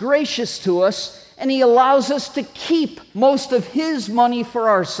 God is gracious to us, and He allows us to keep most of His money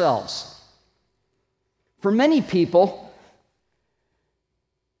for ourselves. For many people,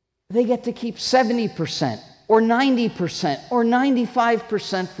 they get to keep 70% or 90% or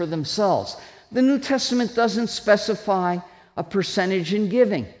 95% for themselves. The New Testament doesn't specify a percentage in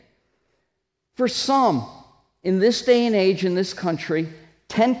giving. For some, in this day and age in this country,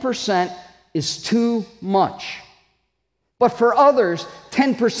 10% is too much. But for others,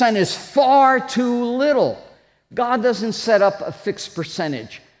 10% is far too little. God doesn't set up a fixed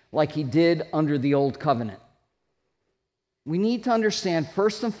percentage like He did under the Old Covenant. We need to understand,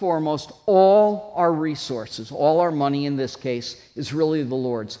 first and foremost, all our resources, all our money in this case, is really the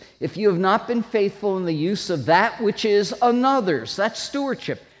Lord's. If you have not been faithful in the use of that which is another's, that's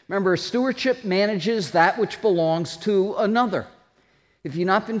stewardship. Remember, stewardship manages that which belongs to another. If you've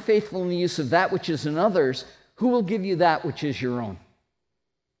not been faithful in the use of that which is another's, who will give you that which is your own?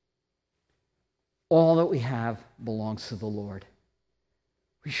 All that we have belongs to the Lord.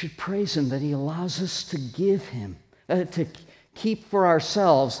 We should praise Him that He allows us to give Him, to keep for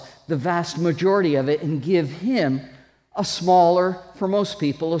ourselves the vast majority of it and give Him a smaller, for most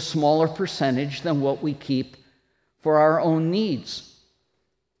people, a smaller percentage than what we keep for our own needs.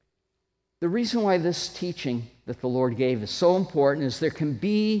 The reason why this teaching that the Lord gave is so important is there can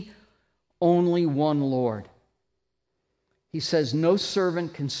be only one Lord. He says no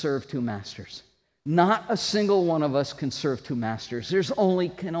servant can serve two masters. Not a single one of us can serve two masters.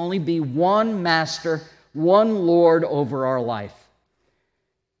 Can only be one master, one Lord over our life.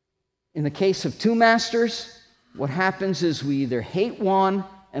 In the case of two masters, what happens is we either hate one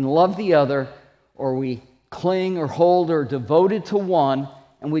and love the other, or we cling or hold or are devoted to one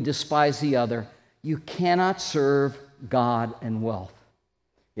and we despise the other. You cannot serve God and wealth.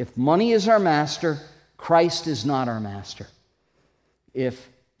 If money is our master, Christ is not our master. If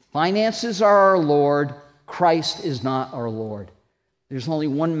finances are our Lord, Christ is not our Lord. There's only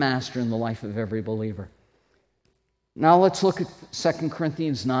one master in the life of every believer. Now let's look at 2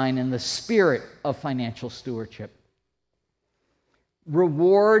 Corinthians 9 and the spirit of financial stewardship.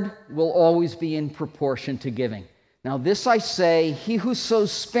 Reward will always be in proportion to giving. Now this I say, he who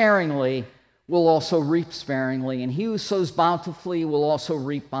sows sparingly will also reap sparingly, and he who sows bountifully will also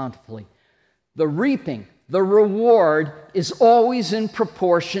reap bountifully. The reaping, the reward, is always in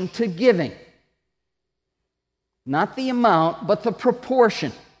proportion to giving. Not the amount, but the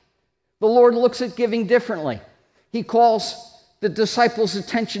proportion. The Lord looks at giving differently. He calls the disciples'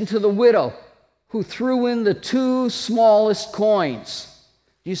 attention to the widow who threw in the 2 smallest coins.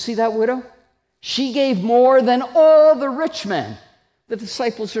 Do you see that widow? She gave more than all the rich men. The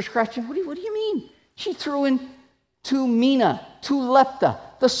disciples are scratching. What do you mean? She threw in 2 mina, 2 lepta,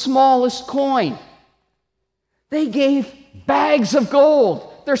 the smallest coin. They gave bags of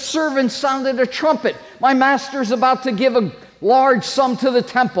gold. Their servants sounded a trumpet. My master's about to give a large sum to the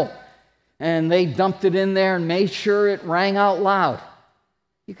temple. And they dumped it in there and made sure it rang out loud.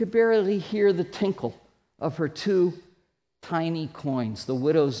 You could barely hear the tinkle of her 2 tiny coins, the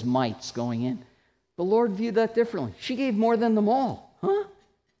widow's mites going in. The Lord viewed that differently. She gave more than them all. Huh?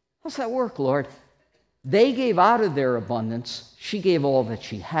 How's that work, Lord? They gave out of their abundance. She gave all that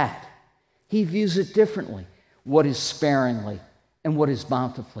she had. He views it differently. What is sparingly and what is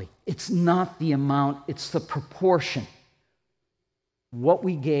bountifully. It's not the amount, it's the proportion. What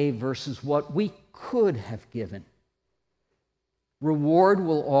we gave versus what we could have given. Reward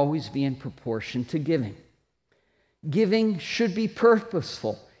will always be in proportion to giving. Giving should be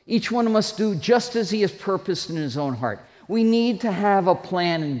purposeful. Each one must do just as he has purposed in his own heart. We need to have a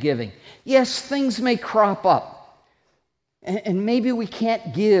plan in giving. Yes, things may crop up, and maybe we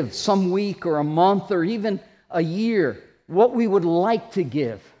can't give some week or a month or even a year what we would like to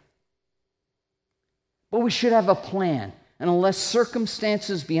give. But we should have a plan, and unless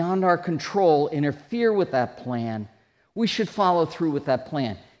circumstances beyond our control interfere with that plan, we should follow through with that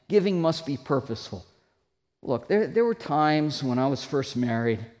plan. Giving must be purposeful. Look, there were times when I was first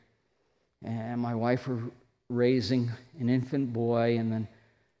married and my wife was raising an infant boy and then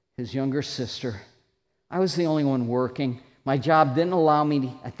his younger sister. I was the only one working. My job didn't allow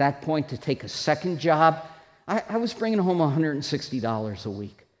me at that point to take a second job. I was bringing home $160 a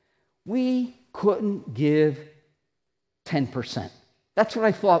week. We couldn't give 10%. That's what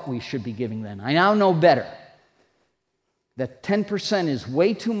I thought we should be giving then. I now know better. That 10% is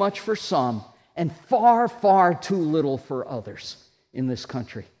way too much for some and far, far too little for others in this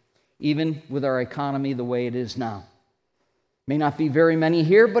country, even with our economy the way it is now. May not be very many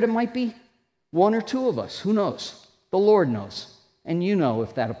here, but it might be one or two of us. Who knows? The Lord knows, and you know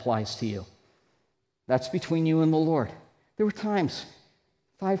if that applies to you. That's between you and the Lord. There were times,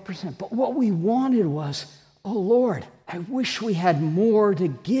 5%, but what we wanted was, oh Lord, I wish we had more to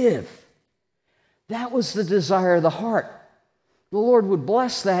give. That was the desire of the heart. The Lord would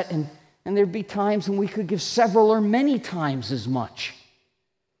bless that, and there'd be times when we could give several or many times as much.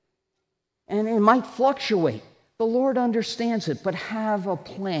 And it might fluctuate. The Lord understands it, but have a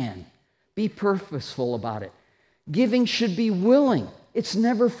plan. Be purposeful about it. Giving should be willing. It's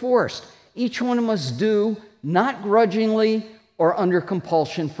never forced. Each one must do, not grudgingly or under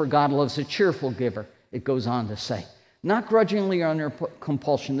compulsion, for God loves a cheerful giver, it goes on to say. Not grudgingly or under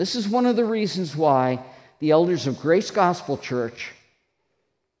compulsion. This is one of the reasons why the elders of Grace Gospel Church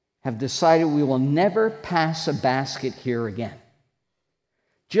have decided we will never pass a basket here again.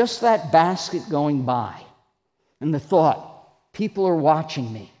 Just that basket going by and the thought, people are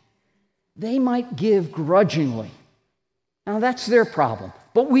watching me. They might give grudgingly. Now that's their problem,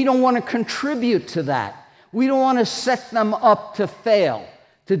 but we don't want to contribute to that. We don't want to set them up to fail,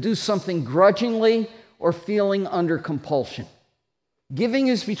 to do something grudgingly or feeling under compulsion. Giving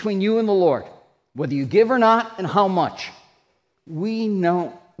is between you and the Lord, whether you give or not and how much. We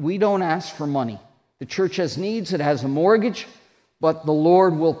don't ask for money. The church has needs, it has a mortgage, but the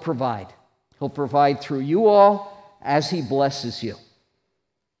Lord will provide. He'll provide through you all as He blesses you.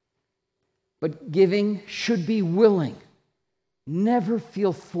 But giving should be willing. Never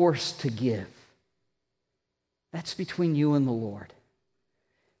feel forced to give. That's between you and the Lord.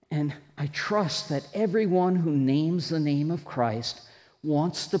 And I trust that everyone who names the name of Christ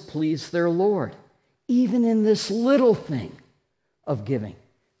wants to please their Lord, even in this little thing of giving.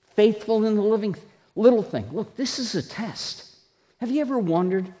 Faithful in the little thing. Look, this is a test. Have you ever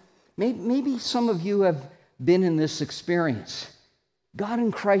wondered, maybe some of you have been in this experience. God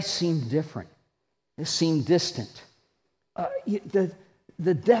and Christ seem different. They seem distant.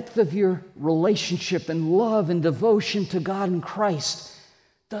 The depth of your relationship and love and devotion to God and Christ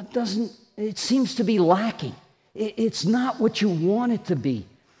it seems to be lacking. It's not what you want it to be.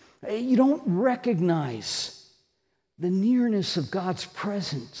 You don't recognize the nearness of God's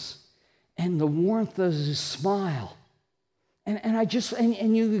presence and the warmth of His smile.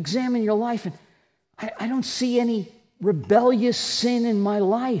 And you examine your life, and I don't see any rebellious sin in my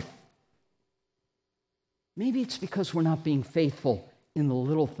life. Maybe it's because we're not being faithful in the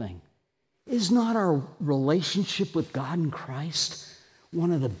little thing. Is not our relationship with God and Christ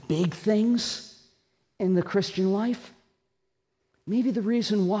one of the big things in the Christian life? Maybe the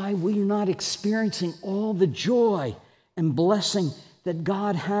reason why we're not experiencing all the joy and blessing that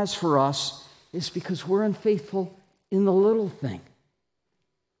God has for us is because we're unfaithful in the little thing.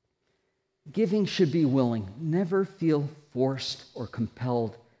 Giving should be willing. Never feel forced or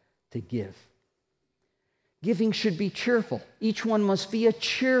compelled to give. Giving should be cheerful. Each one must be a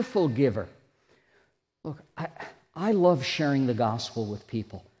cheerful giver. Look, I love sharing the gospel with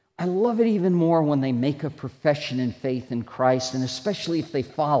people. I love it even more when they make a profession in faith in Christ, and especially if they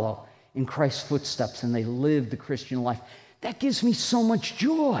follow in Christ's footsteps and they live the Christian life. That gives me so much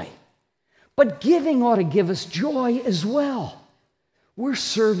joy. But giving ought to give us joy as well. We're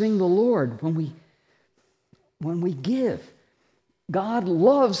serving the Lord when we give. God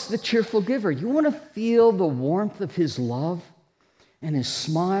loves the cheerful giver. You want to feel the warmth of His love and His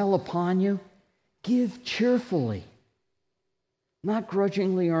smile upon you? Give cheerfully, not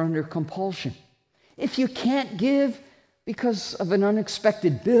grudgingly or under compulsion. If you can't give because of an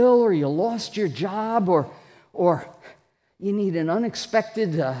unexpected bill, or you lost your job, or you need an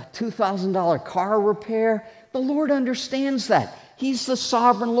unexpected $2,000 car repair. The Lord understands that. He's the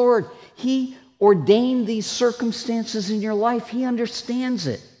sovereign Lord. He ordained these circumstances in your life. He understands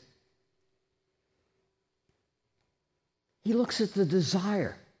it. He looks at the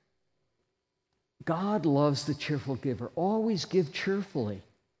desire. God loves the cheerful giver. Always give cheerfully.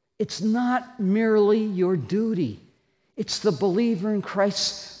 It's not merely your duty. It's the believer in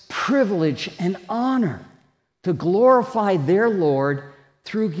Christ's privilege and honor to glorify their Lord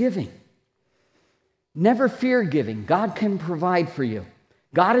through giving. Never fear giving. God can provide for you.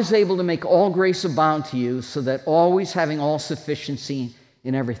 God is able to make all grace abound to you, so that always having all sufficiency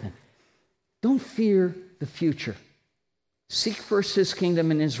in everything. Don't fear the future. Seek first His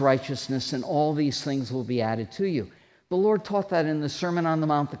kingdom and His righteousness, and all these things will be added to you. The Lord taught that in the Sermon on the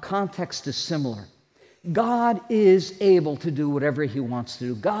Mount. The context is similar. God is able to do whatever He wants to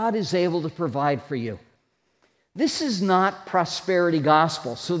do. God is able to provide for you. This is not prosperity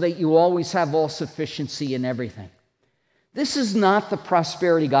gospel, so that you always have all sufficiency in everything. This is not the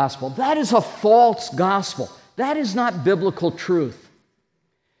prosperity gospel. That is a false gospel. That is not biblical truth.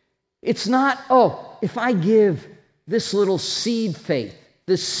 It's not, if I give this little seed faith,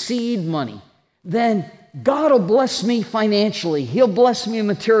 this seed money, then God will bless me financially. He'll bless me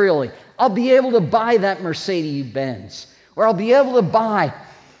materially. I'll be able to buy that Mercedes-Benz, or I'll be able to buy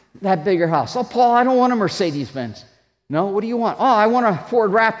that bigger house. Oh, Paul, I don't want a Mercedes-Benz. No, what do you want? Oh, I want a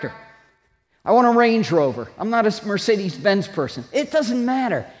Ford Raptor. I want a Range Rover. I'm not a Mercedes-Benz person. It doesn't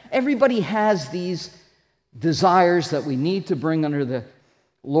matter. Everybody has these desires that we need to bring under the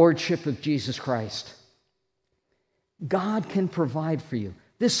lordship of Jesus Christ. God can provide for you.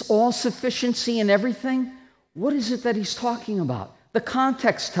 This all-sufficiency in everything, what is it that He's talking about? The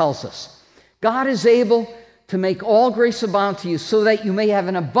context tells us. God is able to make all grace abound to you, so that you may have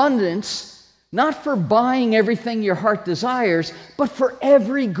an abundance, not for buying everything your heart desires, but for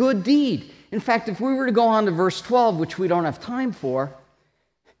every good deed. In fact, if we were to go on to verse 12, which we don't have time for,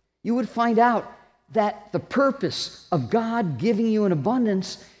 you would find out that the purpose of God giving you an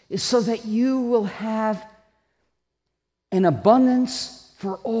abundance is so that you will have an abundance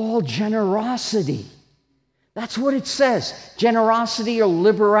for all generosity. That's what it says. Generosity or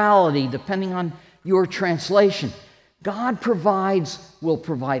liberality, depending on your translation. God will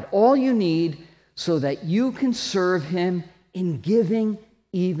provide all you need so that you can serve Him in giving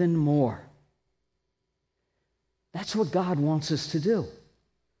even more. That's what God wants us to do.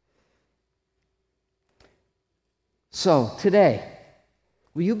 So today,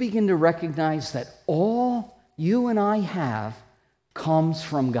 will you begin to recognize that all you and I have comes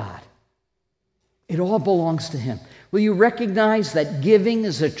from God? It all belongs to Him. Will you recognize that giving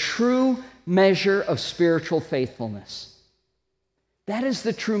is a true measure of spiritual faithfulness? That is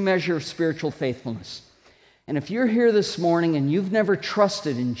the true measure of spiritual faithfulness. And if you're here this morning and you've never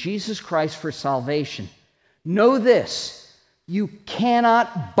trusted in Jesus Christ for salvation, know this: you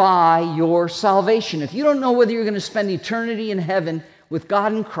cannot buy your salvation. If you don't know whether you're going to spend eternity in heaven with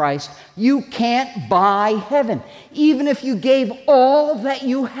God in Christ, you can't buy heaven, even if you gave all that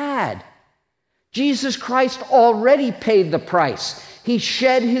you had. Jesus Christ already paid the price. He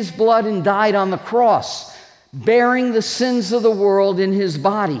shed His blood and died on the cross, bearing the sins of the world in His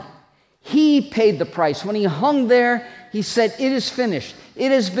body. He paid the price. When He hung there, He said, "It is finished.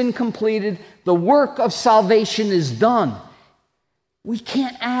 It has been completed. The work of salvation is done." We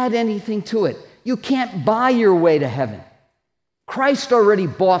can't add anything to it. You can't buy your way to heaven. Christ already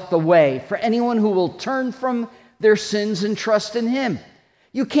bought the way for anyone who will turn from their sins and trust in Him.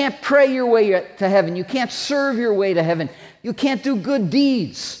 You can't pray your way to heaven. You can't serve your way to heaven. You can't do good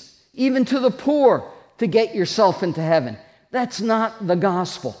deeds, even to the poor, to get yourself into heaven. That's not the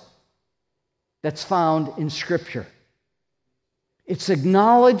gospel that's found in Scripture. It's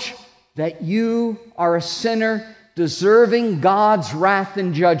acknowledge that you are a sinner deserving God's wrath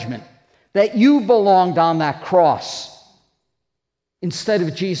and judgment, that you belonged on that cross instead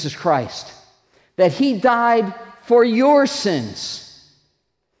of Jesus Christ, that He died for your sins.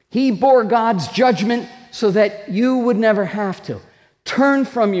 He bore God's judgment so that you would never have to. Turn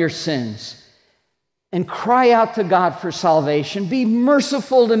from your sins and cry out to God for salvation. Be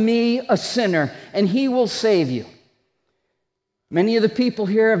merciful to me, a sinner, and He will save you. Many of the people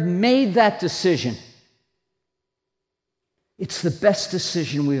here have made that decision. It's the best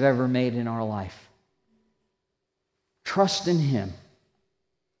decision we've ever made in our life. Trust in Him.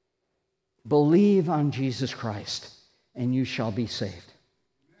 Believe on Jesus Christ, and you shall be saved.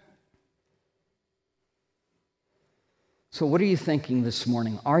 So what are you thinking this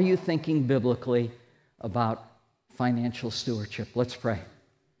morning? Are you thinking biblically about financial stewardship. Let's pray.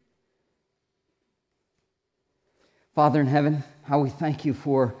 Father in heaven, how we thank you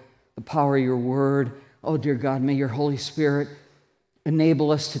for the power of your word. Oh, dear God, may your Holy Spirit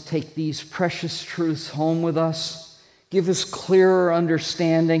enable us to take these precious truths home with us. Give us clearer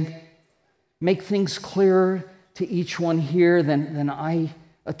understanding. Make things clearer to each one here than I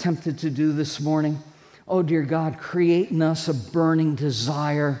attempted to do this morning. Oh, dear God, create in us a burning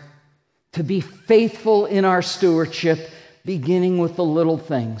desire to be faithful in our stewardship, beginning with the little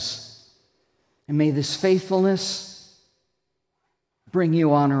things. And may this faithfulness bring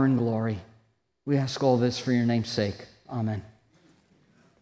you honor and glory. We ask all this for your name's sake. Amen.